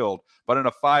extra yield. But in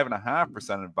a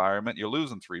 5.5% environment, you're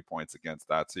losing 3 points against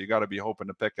that. So you got to be hoping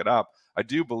to pick it up. I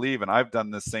do believe, and I've done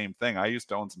this same thing. I used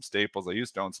to own some staples. I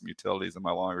used to own some utilities in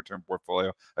my longer term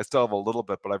portfolio. I still have a little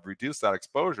bit, but I've reduced that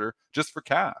exposure just for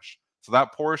cash. So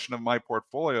that portion of my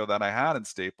portfolio that I had in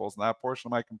staples and that portion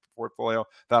of my portfolio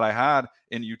that I had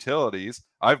in utilities,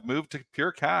 I've moved to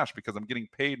pure cash because I'm getting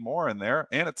paid more in there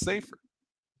and it's safer.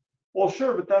 Well,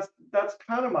 sure, but that's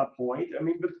kind of my point. I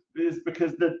mean, but is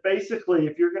because that basically,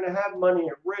 if you're going to have money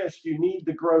at risk, you need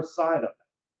the growth side of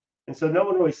it. And so no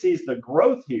one really sees the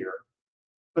growth here,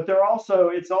 but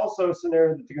it's also a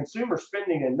scenario that the consumer's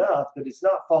spending enough that it's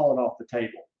not falling off the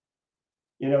table.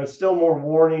 You know, it's still more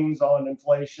warnings on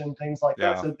inflation, things like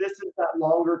that. So this is that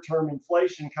longer term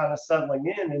inflation kind of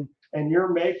settling in, and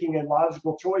you're making a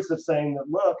logical choice of saying that,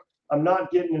 look, I'm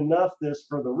not getting enough this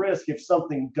for the risk if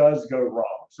something does go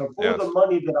wrong. So for the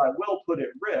money that I will put at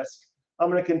risk,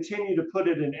 I'm going to continue to put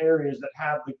it in areas that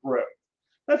have the growth.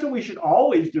 That's what we should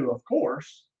always do, of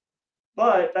course.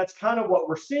 But that's kind of what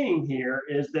we're seeing here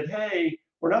is that, hey,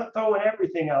 we're not throwing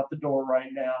everything out the door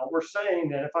right now. We're saying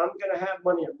that if I'm going to have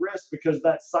money at risk because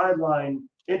that sideline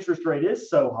interest rate is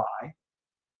so high,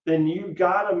 then you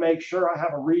got to make sure I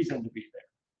have a reason to be there.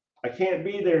 I can't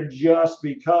be there just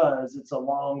because it's a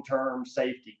long-term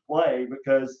safety play,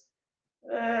 because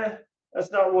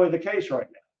that's not really the case right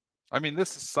now. I mean,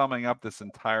 this is summing up this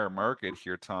entire market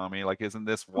here, Tommy. Like, isn't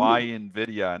this why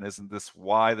NVIDIA, and isn't this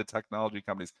why the technology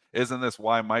companies, isn't this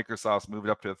why Microsoft's moved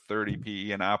up to a 30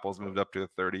 PE and Apple's moved up to a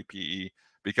 30 PE?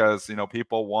 Because, you know,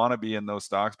 people want to be in those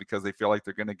stocks because they feel like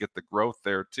they're going to get the growth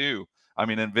there too. I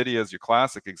mean, NVIDIA is your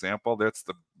classic example. That's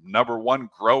the number one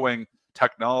growing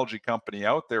technology company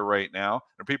out there right now,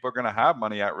 and people are going to have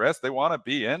money at risk. They want to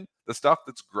be in the stuff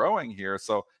that's growing here.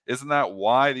 So isn't that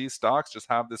why these stocks just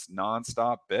have this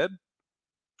nonstop bid?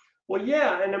 Well,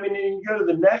 yeah, and I mean, you go to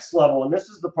the next level, and this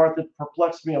is the part that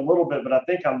perplexed me a little bit, but I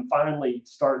think I'm finally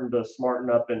starting to smarten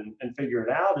up and figure it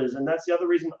out, and that's the other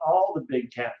reason all the big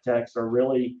cap techs are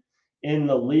really in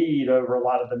the lead over a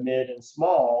lot of the mid and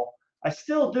small. I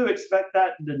still do expect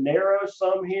that to narrow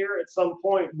some here at some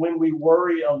point when we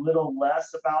worry a little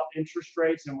less about interest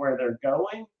rates and where they're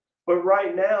going. But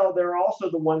right now, they're also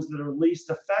the ones that are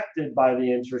least affected by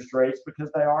the interest rates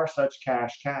because they are such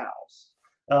cash cows.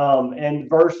 And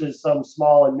versus some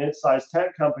small and mid-sized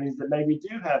tech companies that maybe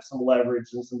do have some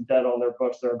leverage and some debt on their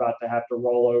books they're about to have to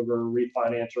roll over,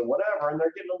 refinance, or whatever, and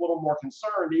they're getting a little more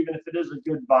concerned, even if it is a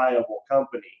good, viable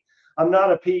company. I'm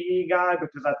not a PE guy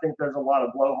because I think there's a lot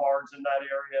of blowhards in that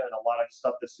area and a lot of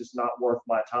stuff that's just not worth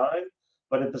my time.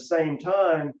 But at the same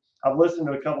time, I've listened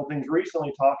to a couple things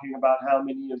recently talking about how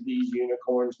many of these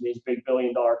unicorns and these big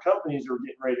billion-dollar companies are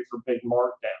getting ready for big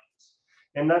markdowns.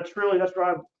 And that's where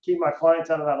I keep my clients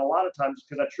out of that a lot of times,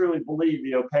 because I truly believe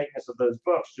the opaqueness of those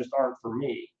books just aren't for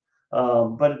me.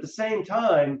 But at the same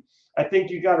time, I think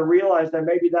you got to realize that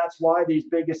maybe that's why these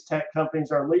biggest tech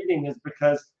companies are leading, is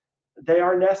because they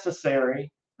are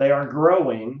necessary, they are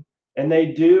growing, and they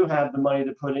do have the money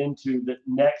to put into the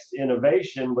next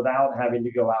innovation without having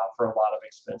to go out for a lot of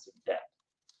expensive debt.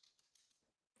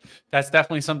 That's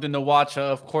definitely something to watch.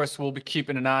 Of course, we'll be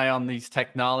keeping an eye on these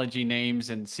technology names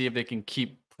and see if they can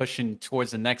keep pushing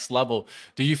towards the next level.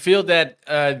 Do you feel that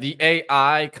the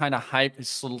AI kind of hype is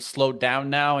slowed down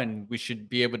now, and we should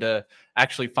be able to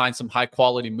actually find some high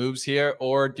quality moves here?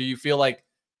 Or do you feel like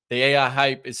the AI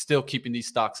hype is still keeping these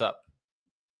stocks up?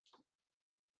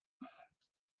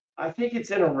 I think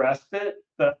it's in a respite,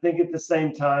 but I think at the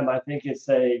same time, I think it's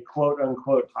a quote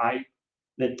unquote hype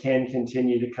that can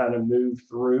continue to kind of move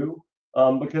through,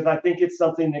 because I think it's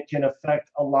something that can affect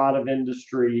a lot of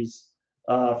industries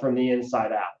from the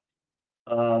inside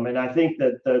out. And I think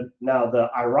that the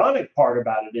ironic part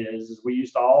about it is we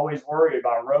used to always worry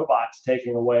about robots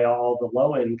taking away all the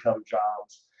low income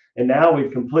jobs. And now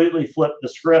we've completely flipped the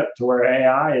script to where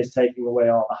AI is taking away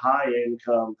all the high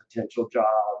income potential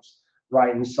jobs,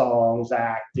 writing songs,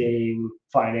 acting,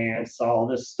 finance, all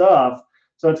this stuff.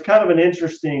 So it's kind of an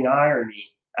interesting irony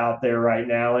out there right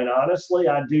now. And honestly,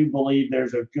 I do believe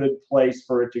there's a good place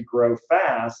for it to grow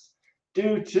fast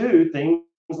due to things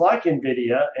like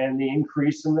NVIDIA and the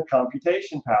increase in the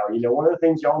computation power. You know, one of the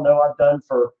things y'all know I've done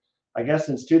for, I guess,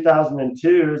 since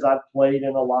 2002 is I've played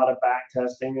in a lot of back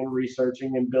testing and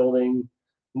researching and building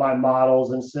my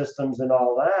models and systems and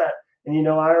all that. And, you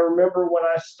know, I remember when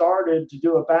I started to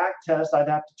do a back test, I'd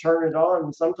have to turn it on,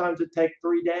 and sometimes it'd take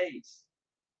 3 days.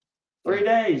 3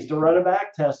 days to run a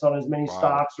back test on as many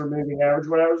stocks or moving average,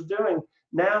 what I was doing.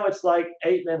 Now it's like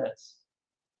 8 minutes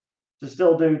to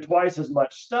still do twice as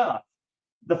much stuff.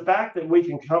 The fact that we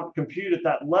can compute at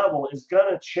that level is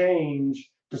going to change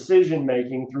decision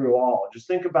making through all. Just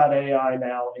think about AI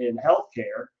now in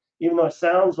healthcare. Even though it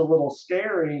sounds a little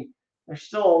scary, there's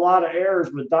still a lot of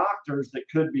errors with doctors that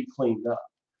could be cleaned up.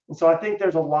 And so I think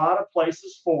there's a lot of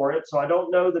places for it. So I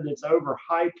don't know that it's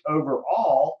overhyped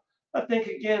overall. I think,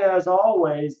 again, as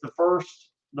always, the first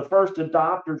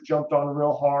adopters jumped on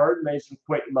real hard, made some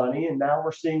quick money, and now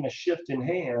we're seeing a shift in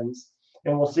hands,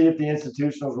 and we'll see if the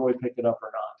institutionals really pick it up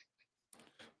or not.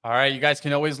 All right, you guys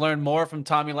can always learn more from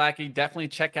Tommy Lackey. Definitely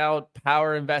check out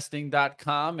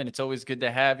powerinvesting.com, and it's always good to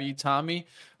have you, Tommy.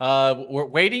 We're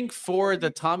waiting for the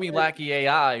Tommy Lackey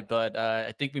AI, but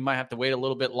I think we might have to wait a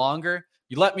little bit longer.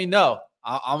 You let me know.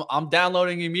 I'm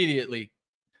downloading immediately.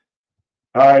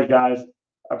 All right, guys.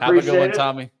 Have a good one,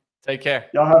 Tommy. Take care.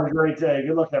 Y'all have a great day.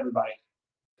 Good luck, everybody.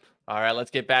 All right,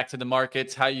 let's get back to the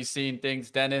markets. How you seeing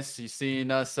things, Dennis? You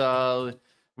seeing us?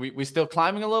 We still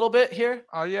climbing a little bit here?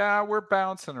 Oh yeah, we're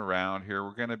bouncing around here.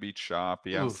 We're gonna be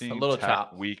choppy. I'm seeing a little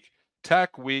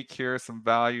Tech Week here. Some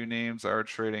value names are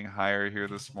trading higher here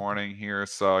this morning here.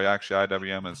 So actually,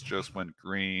 IWM has just went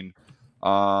green.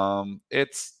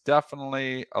 It's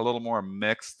definitely a little more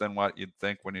mixed than what you'd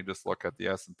think when you just look at the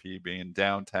S&P being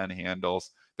down 10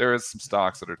 handles. There is some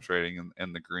stocks that are trading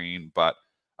in the green, but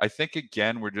I think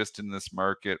again we're just in this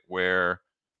market where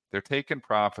they're taking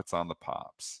profits on the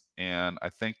pops. And I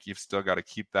think you've still got to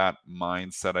keep that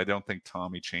mindset. I don't think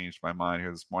Tommy changed my mind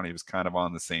here this morning. He was kind of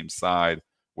on the same side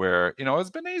where, you know, it's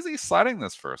been easy sledding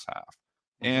this first half.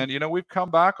 And, you know, we've come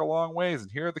back a long ways.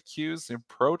 And here are the cues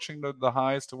approaching the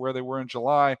highs to where they were in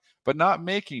July, but not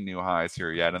making new highs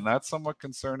here yet. And that's somewhat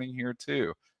concerning here,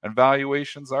 too. And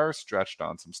valuations are stretched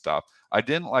on some stuff. I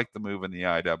didn't like the move in the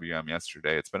IWM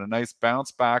yesterday. It's been a nice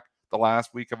bounce back the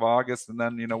last week of August. And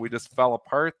then, you know, we just fell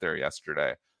apart there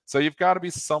yesterday. So you've got to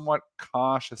be somewhat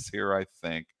cautious here, I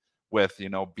think, with, you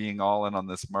know, being all in on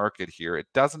this market here. It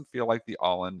doesn't feel like the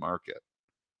all-in market.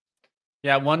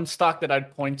 Yeah, one stock that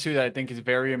I'd point to that I think is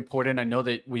very important. I know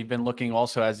that we've been looking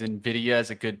also as NVIDIA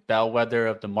as a good bellwether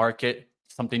of the market,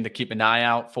 something to keep an eye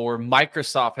out for.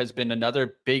 Microsoft has been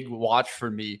another big watch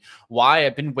for me. Why?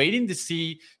 I've been waiting to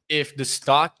see if the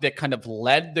stock that kind of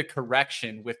led the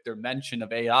correction with their mention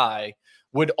of AI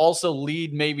would also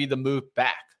lead maybe the move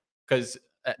back, because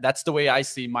that's the way I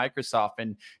see Microsoft.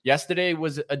 And yesterday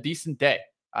was a decent day.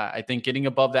 I think getting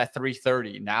above that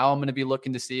 330. Now I'm going to be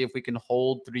looking to see if we can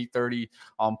hold 330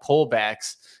 on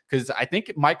pullbacks, because I think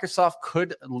Microsoft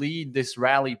could lead this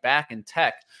rally back in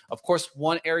tech. Of course,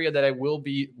 one area that I will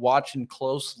be watching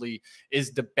closely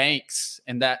is the banks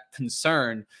and that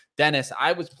concern. Dennis,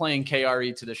 I was playing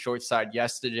KRE to the short side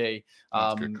yesterday.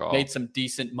 Made some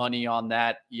decent money on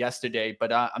that yesterday,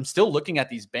 but I'm still looking at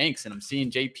these banks and I'm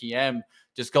seeing JPM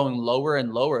just going lower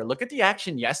and lower. Look at the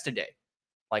action yesterday.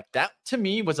 Like that to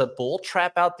me was a bull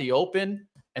trap out the open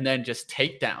and then just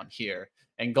takedown here.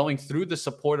 And going through the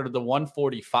support of the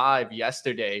 145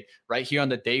 yesterday, right here on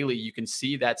the daily, you can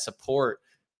see that support.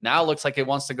 Now it looks like it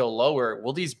wants to go lower.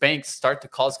 Will these banks start to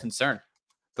cause concern?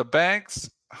 The banks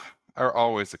are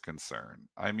always a concern.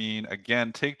 I mean,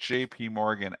 again, take JP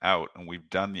Morgan out, and we've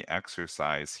done the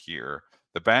exercise here.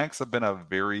 The banks have been a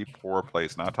very poor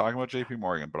place. Not talking about JP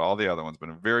Morgan, but all the other ones, been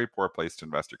a very poor place to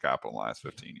invest your capital in the last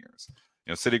 15 years.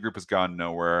 Citigroup has gone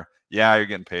nowhere. Yeah, you're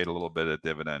getting paid a little bit of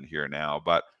dividend here now,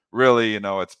 but really,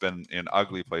 it's been an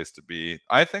ugly place to be.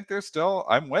 I think there's still,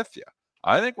 I'm with you.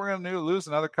 I think we're going to lose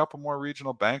another couple more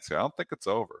regional banks here. I don't think it's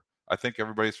over. I think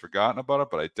everybody's forgotten about it,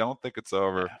 but I don't think it's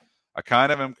over. Yeah. I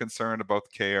kind of am concerned about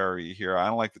the KRE here. I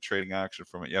don't like the trading action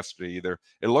from it yesterday either.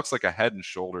 It looks like a head and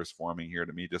shoulders forming here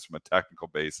to me, just from a technical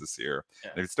basis here. Yeah.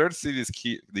 And if you start to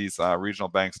see these regional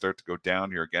banks start to go down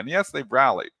here again, yes, they've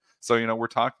rallied. So we're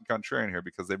talking contrarian here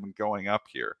because they've been going up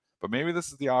here. But maybe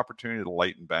this is the opportunity to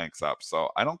lighten banks up. So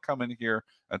I don't come in here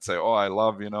and say, oh, I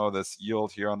love, this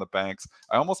yield here on the banks.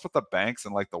 I almost put the banks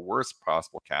in like the worst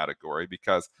possible category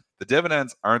because the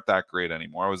dividends aren't that great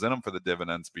anymore. I was in them for the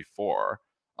dividends before.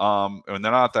 And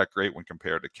they're not that great when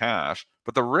compared to cash,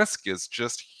 but the risk is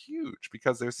just huge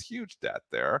because there's huge debt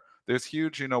there. There's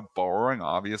huge, borrowing,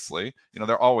 obviously,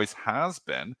 there always has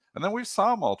been. And then we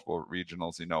saw multiple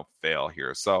regionals, fail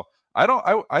here. So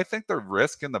I think the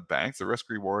risk in the banks, the risk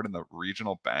reward in the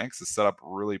regional banks is set up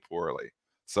really poorly.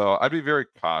 So I'd be very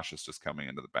cautious just coming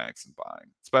into the banks and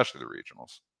buying, especially the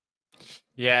regionals.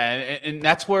 Yeah, and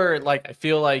that's where I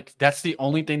feel like that's the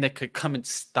only thing that could come and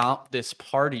stop this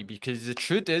party, because the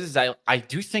truth is I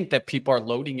do think that people are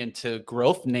loading into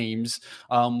growth names.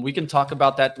 We can talk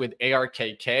about that with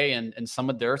ARKK and some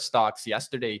of their stocks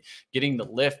yesterday getting the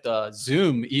lift,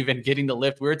 Zoom even getting the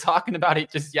lift. We were talking about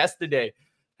it just yesterday.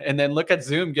 And then look at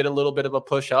Zoom get a little bit of a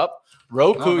push up.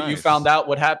 Roku, nice. You found out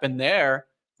what happened there.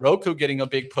 Roku getting a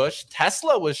big push.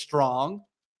 Tesla was strong.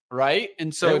 Right.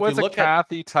 And so it if was you look a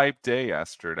Kathy type day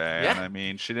yesterday. Yeah. And I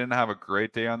mean, she didn't have a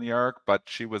great day on the ARC, but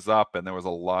she was up and there was a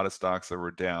lot of stocks that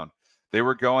were down. They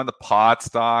were going, the pot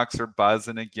stocks are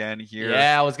buzzing again here.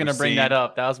 Yeah, I was going to bring that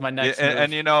up. That was my next move.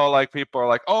 And people are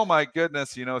like, oh my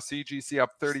goodness, CGC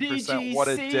up 30%. What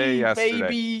a day yesterday.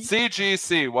 Baby.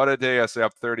 CGC, what a day yesterday,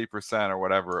 up 30% or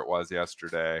whatever it was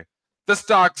yesterday. The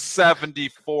stock's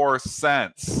 74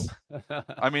 cents.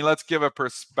 I mean, let's give a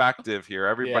perspective here.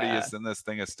 Everybody is in this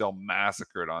thing is still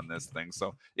massacred on this thing.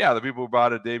 So, yeah, the people who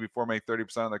bought it a day before make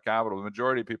 30% of their capital. The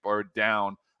majority of people are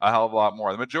down a hell of a lot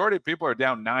more. The majority of people are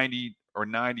down 90 or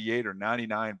 98 or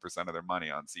 99% of their money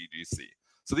on CGC.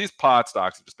 So these pot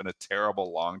stocks have just been a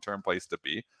terrible long-term place to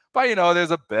be. But,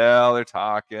 there's a bill, they're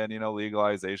talking,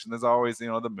 legalization. There's always,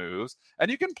 the moves. And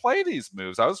you can play these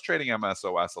moves. I was trading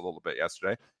MSOS a little bit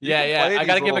yesterday. I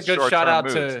got to give a good shout out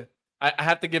to, I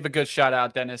have to give a good shout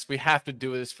out, Dennis. We have to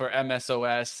do this for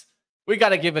MSOS. We got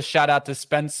to give a shout out to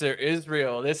Spencer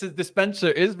Israel. This is the Spencer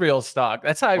Israel stock.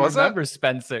 That's how I remember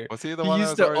Spencer. Was he the one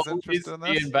that was always interested in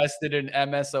this? Be invested in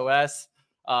MSOS.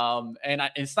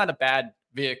 It's not a bad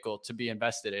vehicle to be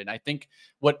invested in. I think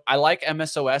what I like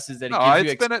MSOS is that it gives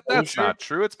you exposure. That's not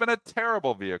true. It's been a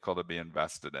terrible vehicle to be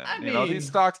invested in. I mean, these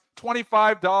stocks,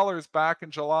 $25 back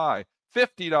in July,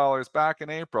 $50 back in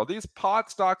April. These pot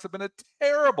stocks have been a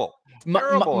terrible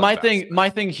my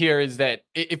thing here is that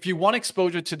if you want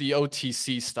exposure to the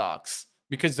OTC stocks,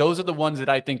 because those are the ones that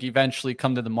I think eventually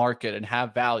come to the market and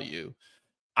have value,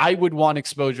 I would want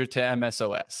exposure to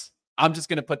MSOS. I'm just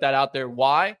going to put that out there.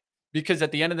 Why? Because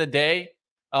at the end of the day,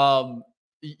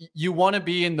 you want to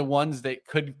be in the ones that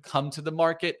could come to the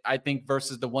market, I think,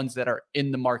 versus the ones that are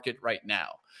in the market right now.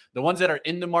 The ones that are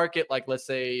in the market, like let's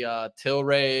say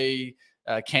Tilray,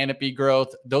 Canopy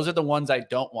Growth, those are the ones I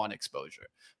don't want exposure.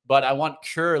 But I want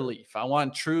Curaleaf. I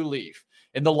want True Leaf.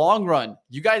 In the long run,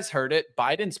 you guys heard it.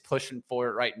 Biden's pushing for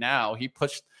it right now. He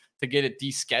pushed to get it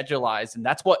deschedulized, and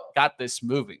that's what got this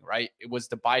moving, right? It was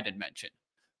the Biden mention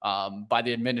by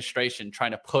the administration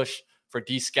trying to push for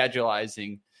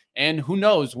deschedulizing. And who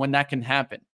knows when that can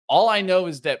happen. All I know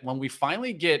is that when we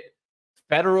finally get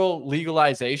federal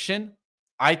legalization,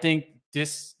 I think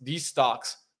these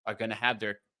stocks are going to have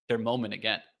their moment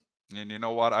again. And you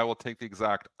know what? I will take the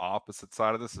exact opposite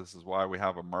side of this. This is why we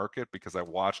have a market, because I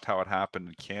watched how it happened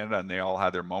in Canada and they all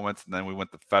had their moments. And then we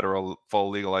went to federal full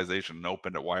legalization and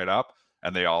opened it wide up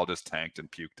and they all just tanked and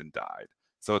puked and died.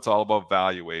 So it's all about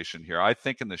valuation here. I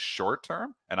think in the short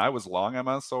term, and I was long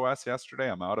MSOS yesterday,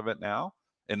 I'm out of it now.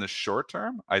 In the short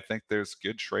term, I think there's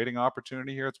good trading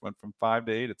opportunity here. It's went from 5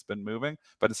 to 8. It's been moving,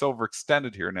 but it's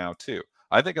overextended here now too.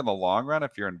 I think in the long run,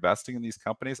 if you're investing in these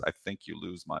companies, I think you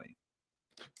lose money.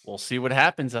 We'll see what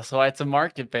happens. That's why it's a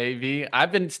market, baby.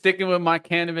 I've been sticking with my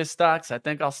cannabis stocks. I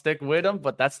think I'll stick with them,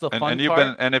 but that's the fun And you've part.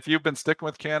 been, and if you've been sticking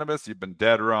with cannabis, you've been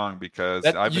dead wrong, because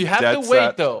That I've you been have to dead wait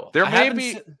set. though. There I may haven't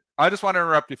be, se- I just want to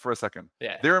interrupt you for a second.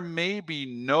 Yeah. There may be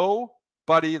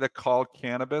nobody that called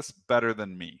cannabis better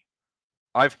than me.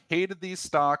 I've hated these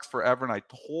stocks forever, and I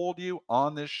told you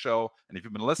on this show, and if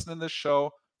you've been listening to this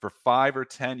show for 5 or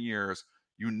 10 years,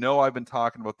 you know I've been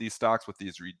talking about these stocks with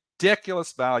these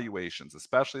ridiculous valuations,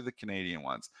 especially the Canadian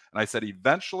ones. And I said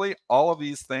eventually all of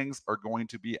these things are going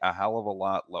to be a hell of a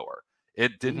lot lower.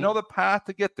 It didn't know the path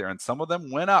to get there, and some of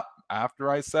them went up after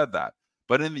I said that.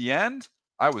 But in the end,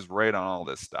 I was right on all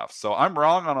this stuff. So I'm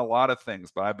wrong on a lot of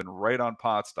things, but I've been right on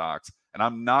pot stocks, and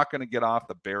I'm not going to get off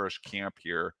the bearish camp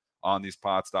here on these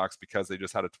pot stocks because they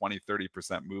just had a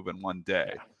 20-30% move in one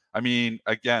day. Yeah. I mean,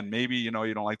 again, maybe you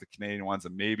don't like the Canadian ones,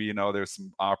 and maybe there's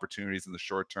some opportunities in the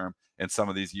short term in some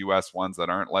of these US ones that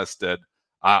aren't listed.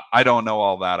 I don't know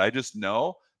all that. I just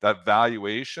know that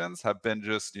valuations have been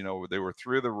just, they were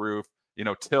through the roof.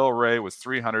 Tilray was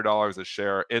 $300 a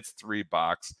share. It's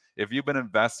 $3. If you've been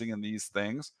investing in these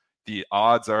things, the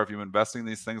odds are, if you've been investing in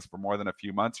these things for more than a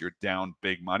few months, you're down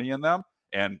big money in them,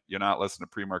 and you're not listening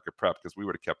to pre-market prep, because we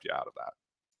would have kept you out of that.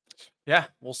 Yeah,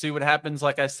 we'll see what happens.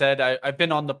 Like I said, I've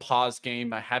been on the pause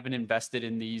game. I haven't invested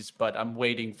in these, but I'm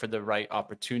waiting for the right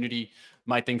opportunity.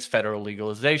 My thing's federal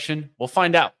legalization. We'll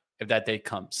find out if that day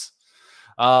comes.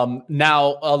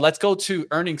 Now, let's go to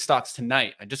earning stocks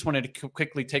tonight. I just wanted to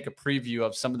quickly take a preview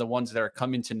of some of the ones that are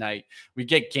coming tonight. We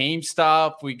get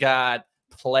GameStop, we got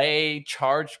Play,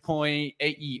 ChargePoint,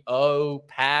 AEO,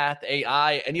 Path,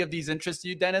 AI. Any of these interest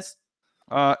you, Dennis?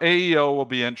 AEO will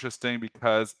be interesting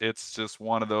because it's just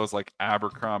one of those like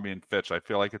Abercrombie and Fitch. I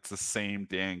feel like it's the same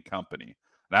dang company.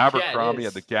 And Abercrombie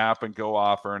had the Gap and Go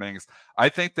Off earnings. I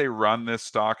think they run this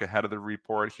stock ahead of the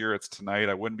report here. It's tonight.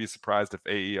 I wouldn't be surprised if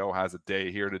AEO has a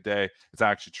day here today. It's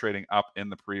actually trading up in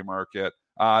the pre-market.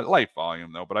 Light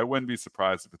volume though, but I wouldn't be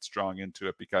surprised if it's strong into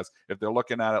it, because if they're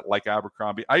looking at it like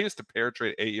Abercrombie, I used to pair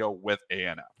trade AEO with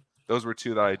ANF. Those were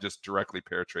two that I just directly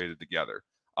pair traded together.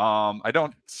 I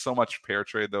don't so much pair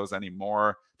trade those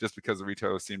anymore, just because the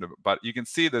retailers seem to, but you can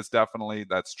see there's definitely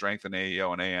that strength in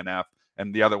AEO and ANF,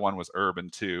 and the other one was Urban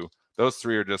too. Those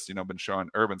three are just, been showing.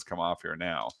 Urban's come off here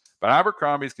now, but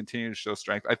Abercrombie's continuing to show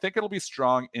strength. I think it'll be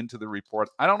strong into the report.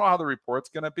 I don't know how the report's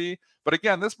going to be, but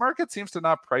again, this market seems to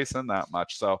not price in that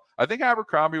much. So I think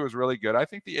Abercrombie was really good. I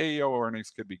think the AEO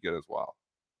earnings could be good as well.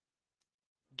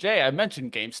 Jay, I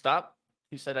mentioned GameStop.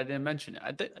 You said I didn't mention it.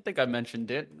 I think I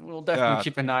mentioned it. We'll definitely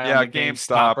keep an eye on the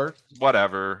GameStop.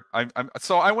 Whatever.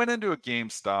 So I went into a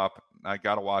GameStop. I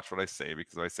got to watch what I say,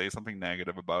 because if I say something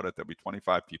negative about it, there'll be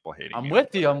 25 people hating me.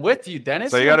 I'm with you,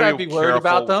 Dennis. So you got to be worried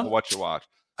about them. What you watch.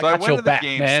 So I went to the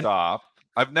GameStop.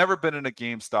 I've never been in a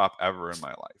GameStop ever in my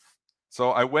life.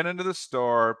 So I went into the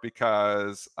store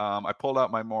because I pulled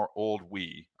out my more old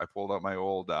Wii. I pulled out my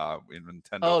old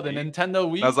Nintendo. Oh, the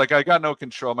Nintendo Wii. And I was like, I got no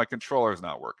control. My controller's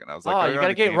not working. I was like, oh, you got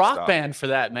to get Rock Band for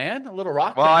that, man. A little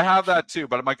Rock Band. Well, I have that too,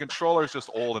 but my controller's just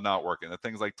old and not working. The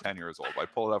thing's like 10 years old. I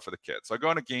pulled it out for the kids. So I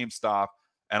go into GameStop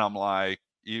and I'm like,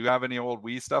 you have any old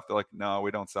Wii stuff? They're like, no,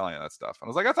 we don't sell any of that stuff. And I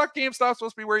was like, I thought GameStop's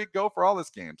supposed to be where you go for all this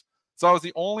games. So I was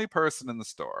the only person in the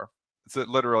store. So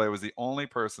literally, I was the only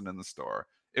person in the store.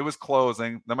 It was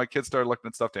closing. Then my kids started looking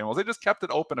at stuffed animals. They just kept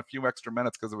it open a few extra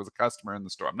minutes because there was a customer in the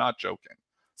store. I'm not joking.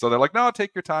 So they're like, no,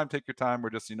 take your time.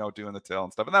 We're just, doing the till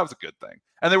and stuff. And that was a good thing.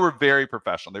 And they were very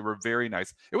professional. They were very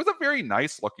nice. It was a very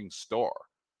nice looking store,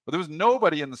 but there was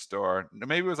nobody in the store.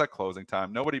 Maybe it was at closing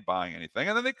time. Nobody buying anything.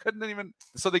 And then they couldn't even,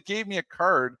 so they gave me a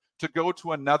card to go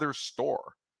to another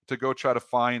store to go try to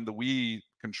find the Wii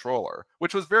controller,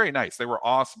 which was very nice. They were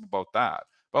awesome about that.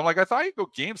 But I'm like, I thought you'd go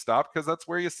GameStop because that's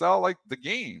where you sell like the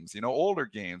games, older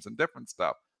games and different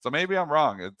stuff. So maybe I'm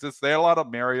wrong. It's just, they had a lot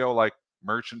of Mario like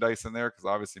merchandise in there, because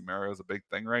obviously Mario is a big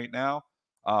thing right now.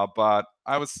 But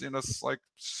I was, like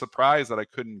surprised that I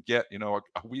couldn't get, a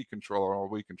Wii controller or a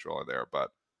Wii controller there. But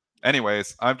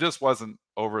anyways, I just wasn't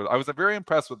over. I was very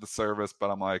impressed with the service,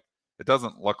 but I'm like, it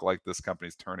doesn't look like this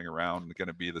company's turning around and going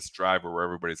to be this driver where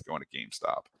everybody's going to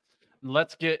GameStop.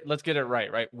 Let's get it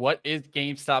right? What is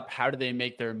GameStop? How do they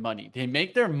make their money? They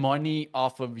make their money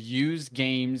off of used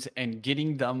games and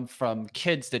getting them from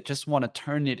kids that just want to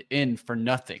turn it in for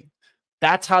nothing.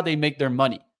 That's how they make their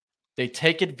money. They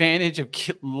take advantage of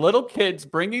little kids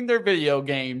bringing their video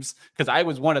games, because I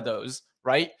was one of those,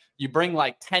 right? You bring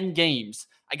like 10 games.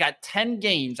 I got 10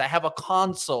 games. I have a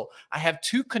console. I have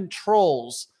 2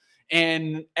 controls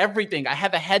and everything. I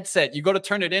have a headset. You go to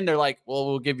turn it in. They're like, well,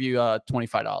 we'll give you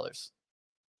 $25.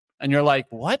 And you're like,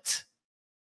 what?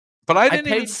 But I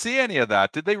didn't even see any of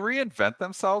that. Did they reinvent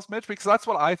themselves, Mitch? Because that's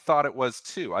what I thought it was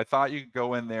too. I thought you could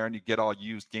go in there and you get all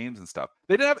used games and stuff.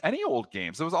 They didn't have any old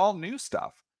games. It was all new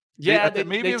stuff. Yeah,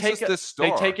 maybe it was just this store.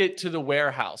 They take it to the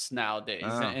warehouse nowadays,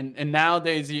 and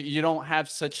nowadays you don't have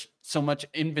so much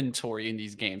inventory in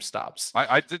these GameStops.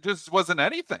 It just wasn't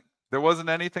anything. There wasn't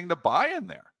anything to buy in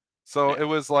there. So it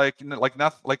was like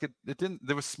nothing. Like it didn't.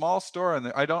 There was small store,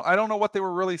 and I don't know what they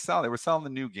were really selling. They were selling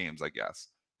the new games, I guess.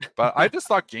 But I just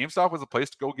thought GameStop was a place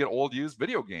to go get old used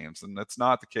video games, and that's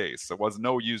not the case. There was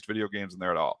no used video games in there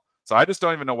at all. So I just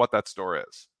don't even know what that store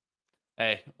is.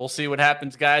 Hey, we'll see what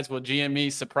happens, guys. Will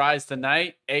GME surprise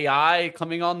tonight? AI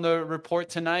coming on the report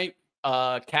tonight.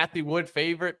 Kathy Wood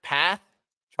favorite path.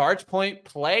 ChargePoint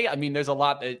play. I mean, there's a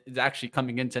lot that is actually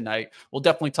coming in tonight. We'll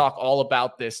definitely talk all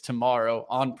about this tomorrow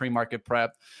on Pre-Market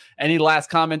Prep. Any last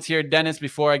comments here, Dennis,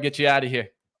 before I get you out of here?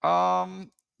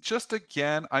 Just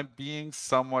again, I'm being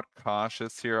somewhat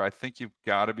cautious here. I think you've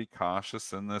got to be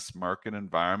cautious in this market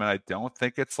environment. I don't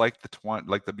think it's like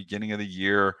the beginning of the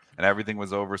year and everything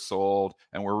was oversold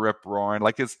and we're rip roaring.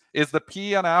 Like, is the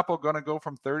P on Apple going to go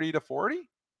from 30 to 40?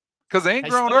 Because they ain't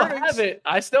grown earnings.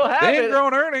 I still have it. They ain't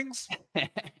grown earnings.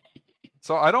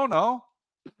 So I don't know.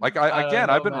 Like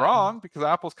I've been wrong because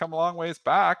Apple's come a long ways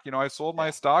back. You know, I sold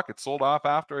my stock. It sold off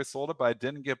after I sold it, but I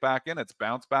didn't get back in. It's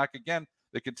bounced back again.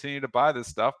 They continue to buy this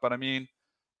stuff. But I mean,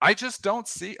 I just don't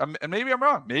see, and maybe I'm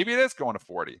wrong. Maybe it is going to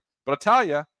 40. But I'll tell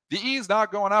you, the E is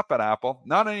not going up at Apple.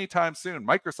 Not anytime soon.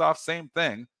 Microsoft, same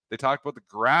thing. They talked about the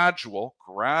gradual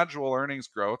earnings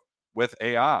growth with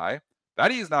AI.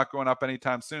 That E is not going up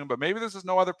anytime soon, but maybe this is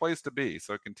no other place to be.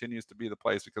 So it continues to be the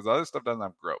place because other stuff doesn't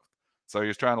have growth. So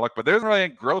you're trying to look, but there's really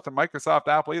any growth in Microsoft,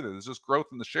 Apple either. There's just growth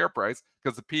in the share price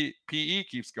because the PE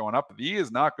keeps going up. But the E is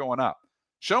not going up.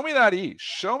 Show me that E.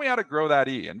 Show me how to grow that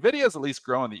E. NVIDIA is at least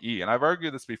growing the E. And I've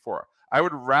argued this before. I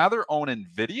would rather own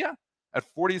NVIDIA at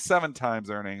 47 times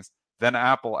earnings than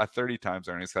Apple at 30 times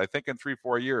earnings. I think in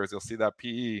 3-4 years, you'll see that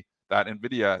PE, that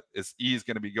NVIDIA E is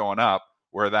going to be going up,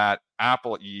 where that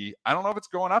Apple E, I don't know if it's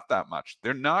going up that much.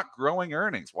 They're not growing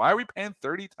earnings. Why are we paying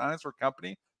 30 times for a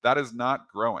company that is not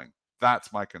growing?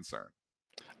 That's my concern.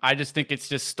 I just think it's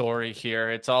just story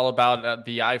here. It's all about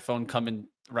the iPhone coming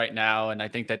right now, and I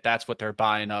think that's what they're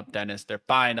buying up, Dennis. They're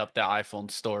buying up the iPhone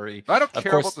story. I don't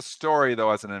care about the story, though,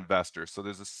 as an investor. So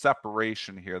there's a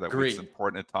separation here that is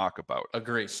important to talk about.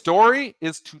 Agree. Story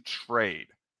is to trade.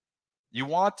 You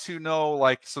want to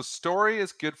know, so story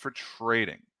is good for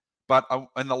trading. But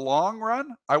in the long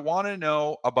run, I want to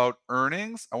know about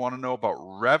earnings. I want to know about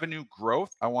revenue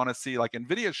growth. I want to see,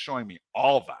 NVIDIA is showing me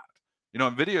all that. You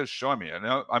know, NVIDIA is showing me. And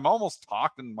I'm almost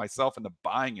talking myself into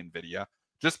buying NVIDIA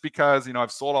just because,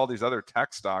 I've sold all these other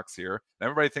tech stocks here. And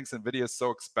everybody thinks NVIDIA is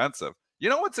so expensive. You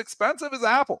know what's expensive is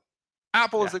Apple.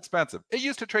 Apple is expensive. It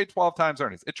used to trade 12 times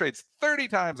earnings. It trades 30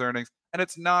 times earnings, and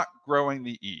it's not growing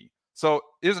the E. So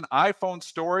is an iPhone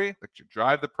story that you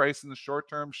drive the price in the short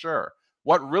term? Sure.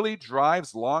 What really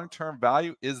drives long-term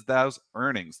value is those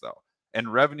earnings, though,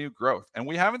 and revenue growth. And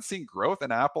we haven't seen growth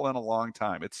in Apple in a long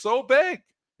time. It's so big.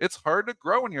 It's hard to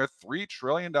grow when you're a $3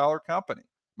 trillion company.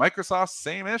 Microsoft,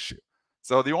 same issue.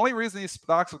 So the only reason these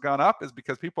stocks have gone up is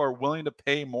because people are willing to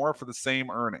pay more for the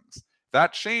same earnings. If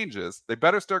that changes, they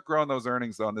better start growing those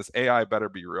earnings, though, and this AI better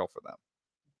be real for them.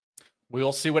 We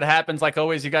will see what happens. Like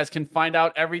always, you guys can find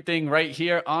out everything right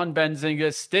here on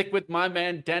Benzinga. Stick with my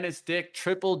man, Dennis Dick,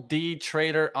 Triple D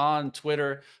Trader on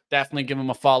Twitter. Definitely give him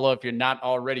a follow if you're not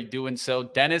already doing so.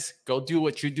 Dennis, go do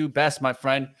what you do best, my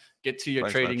friend. Get to your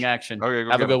trading action.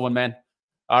 Okay, have a good one, man.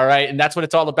 All right. And that's what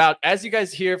it's all about. As you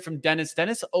guys hear from Dennis,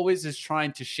 Dennis always is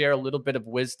trying to share a little bit of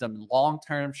wisdom,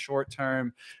 long-term,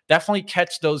 short-term. Definitely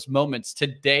catch those moments.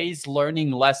 Today's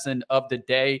learning lesson of the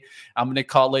day, I'm going to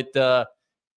call it the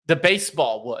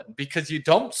baseball one, because you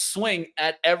don't swing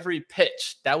at every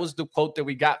pitch. That was the quote that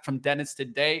we got from Dennis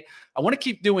today. I want to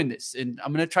keep doing this, and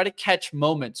I'm going to try to catch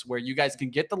moments where you guys can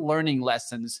get the learning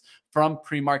lessons from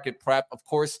Pre-Market Prep. Of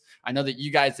course, I know that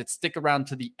you guys that stick around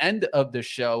to the end of the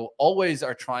show always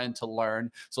are trying to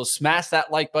learn. So smash that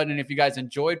like button if you guys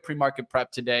enjoyed Pre-Market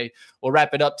Prep today. We'll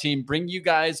wrap it up, team. Bring you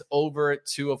guys over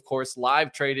to, of course,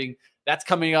 live trading. That's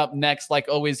coming up next. Like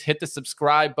always, hit the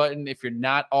subscribe button if you're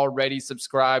not already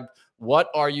subscribed. What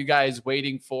are you guys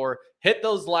waiting for? Hit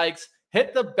those likes.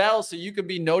 Hit the bell so you can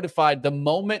be notified the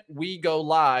moment we go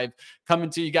live.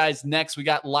 Coming to you guys next, we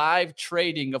got live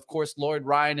trading. Of course, Lord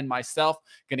Ryan and myself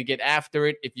going to get after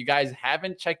it. If you guys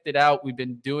haven't checked it out, we've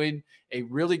been doing a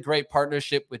really great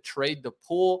partnership with Trade the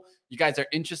Pool. You guys are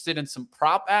interested in some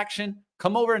prop action?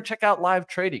 Come over and check out live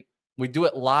trading. We do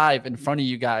it live in front of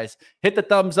you guys. Hit the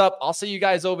thumbs up. I'll see you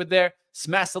guys over there.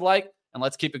 Smash the like, and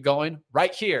let's keep it going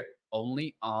right here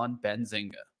only on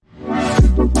Benzinga.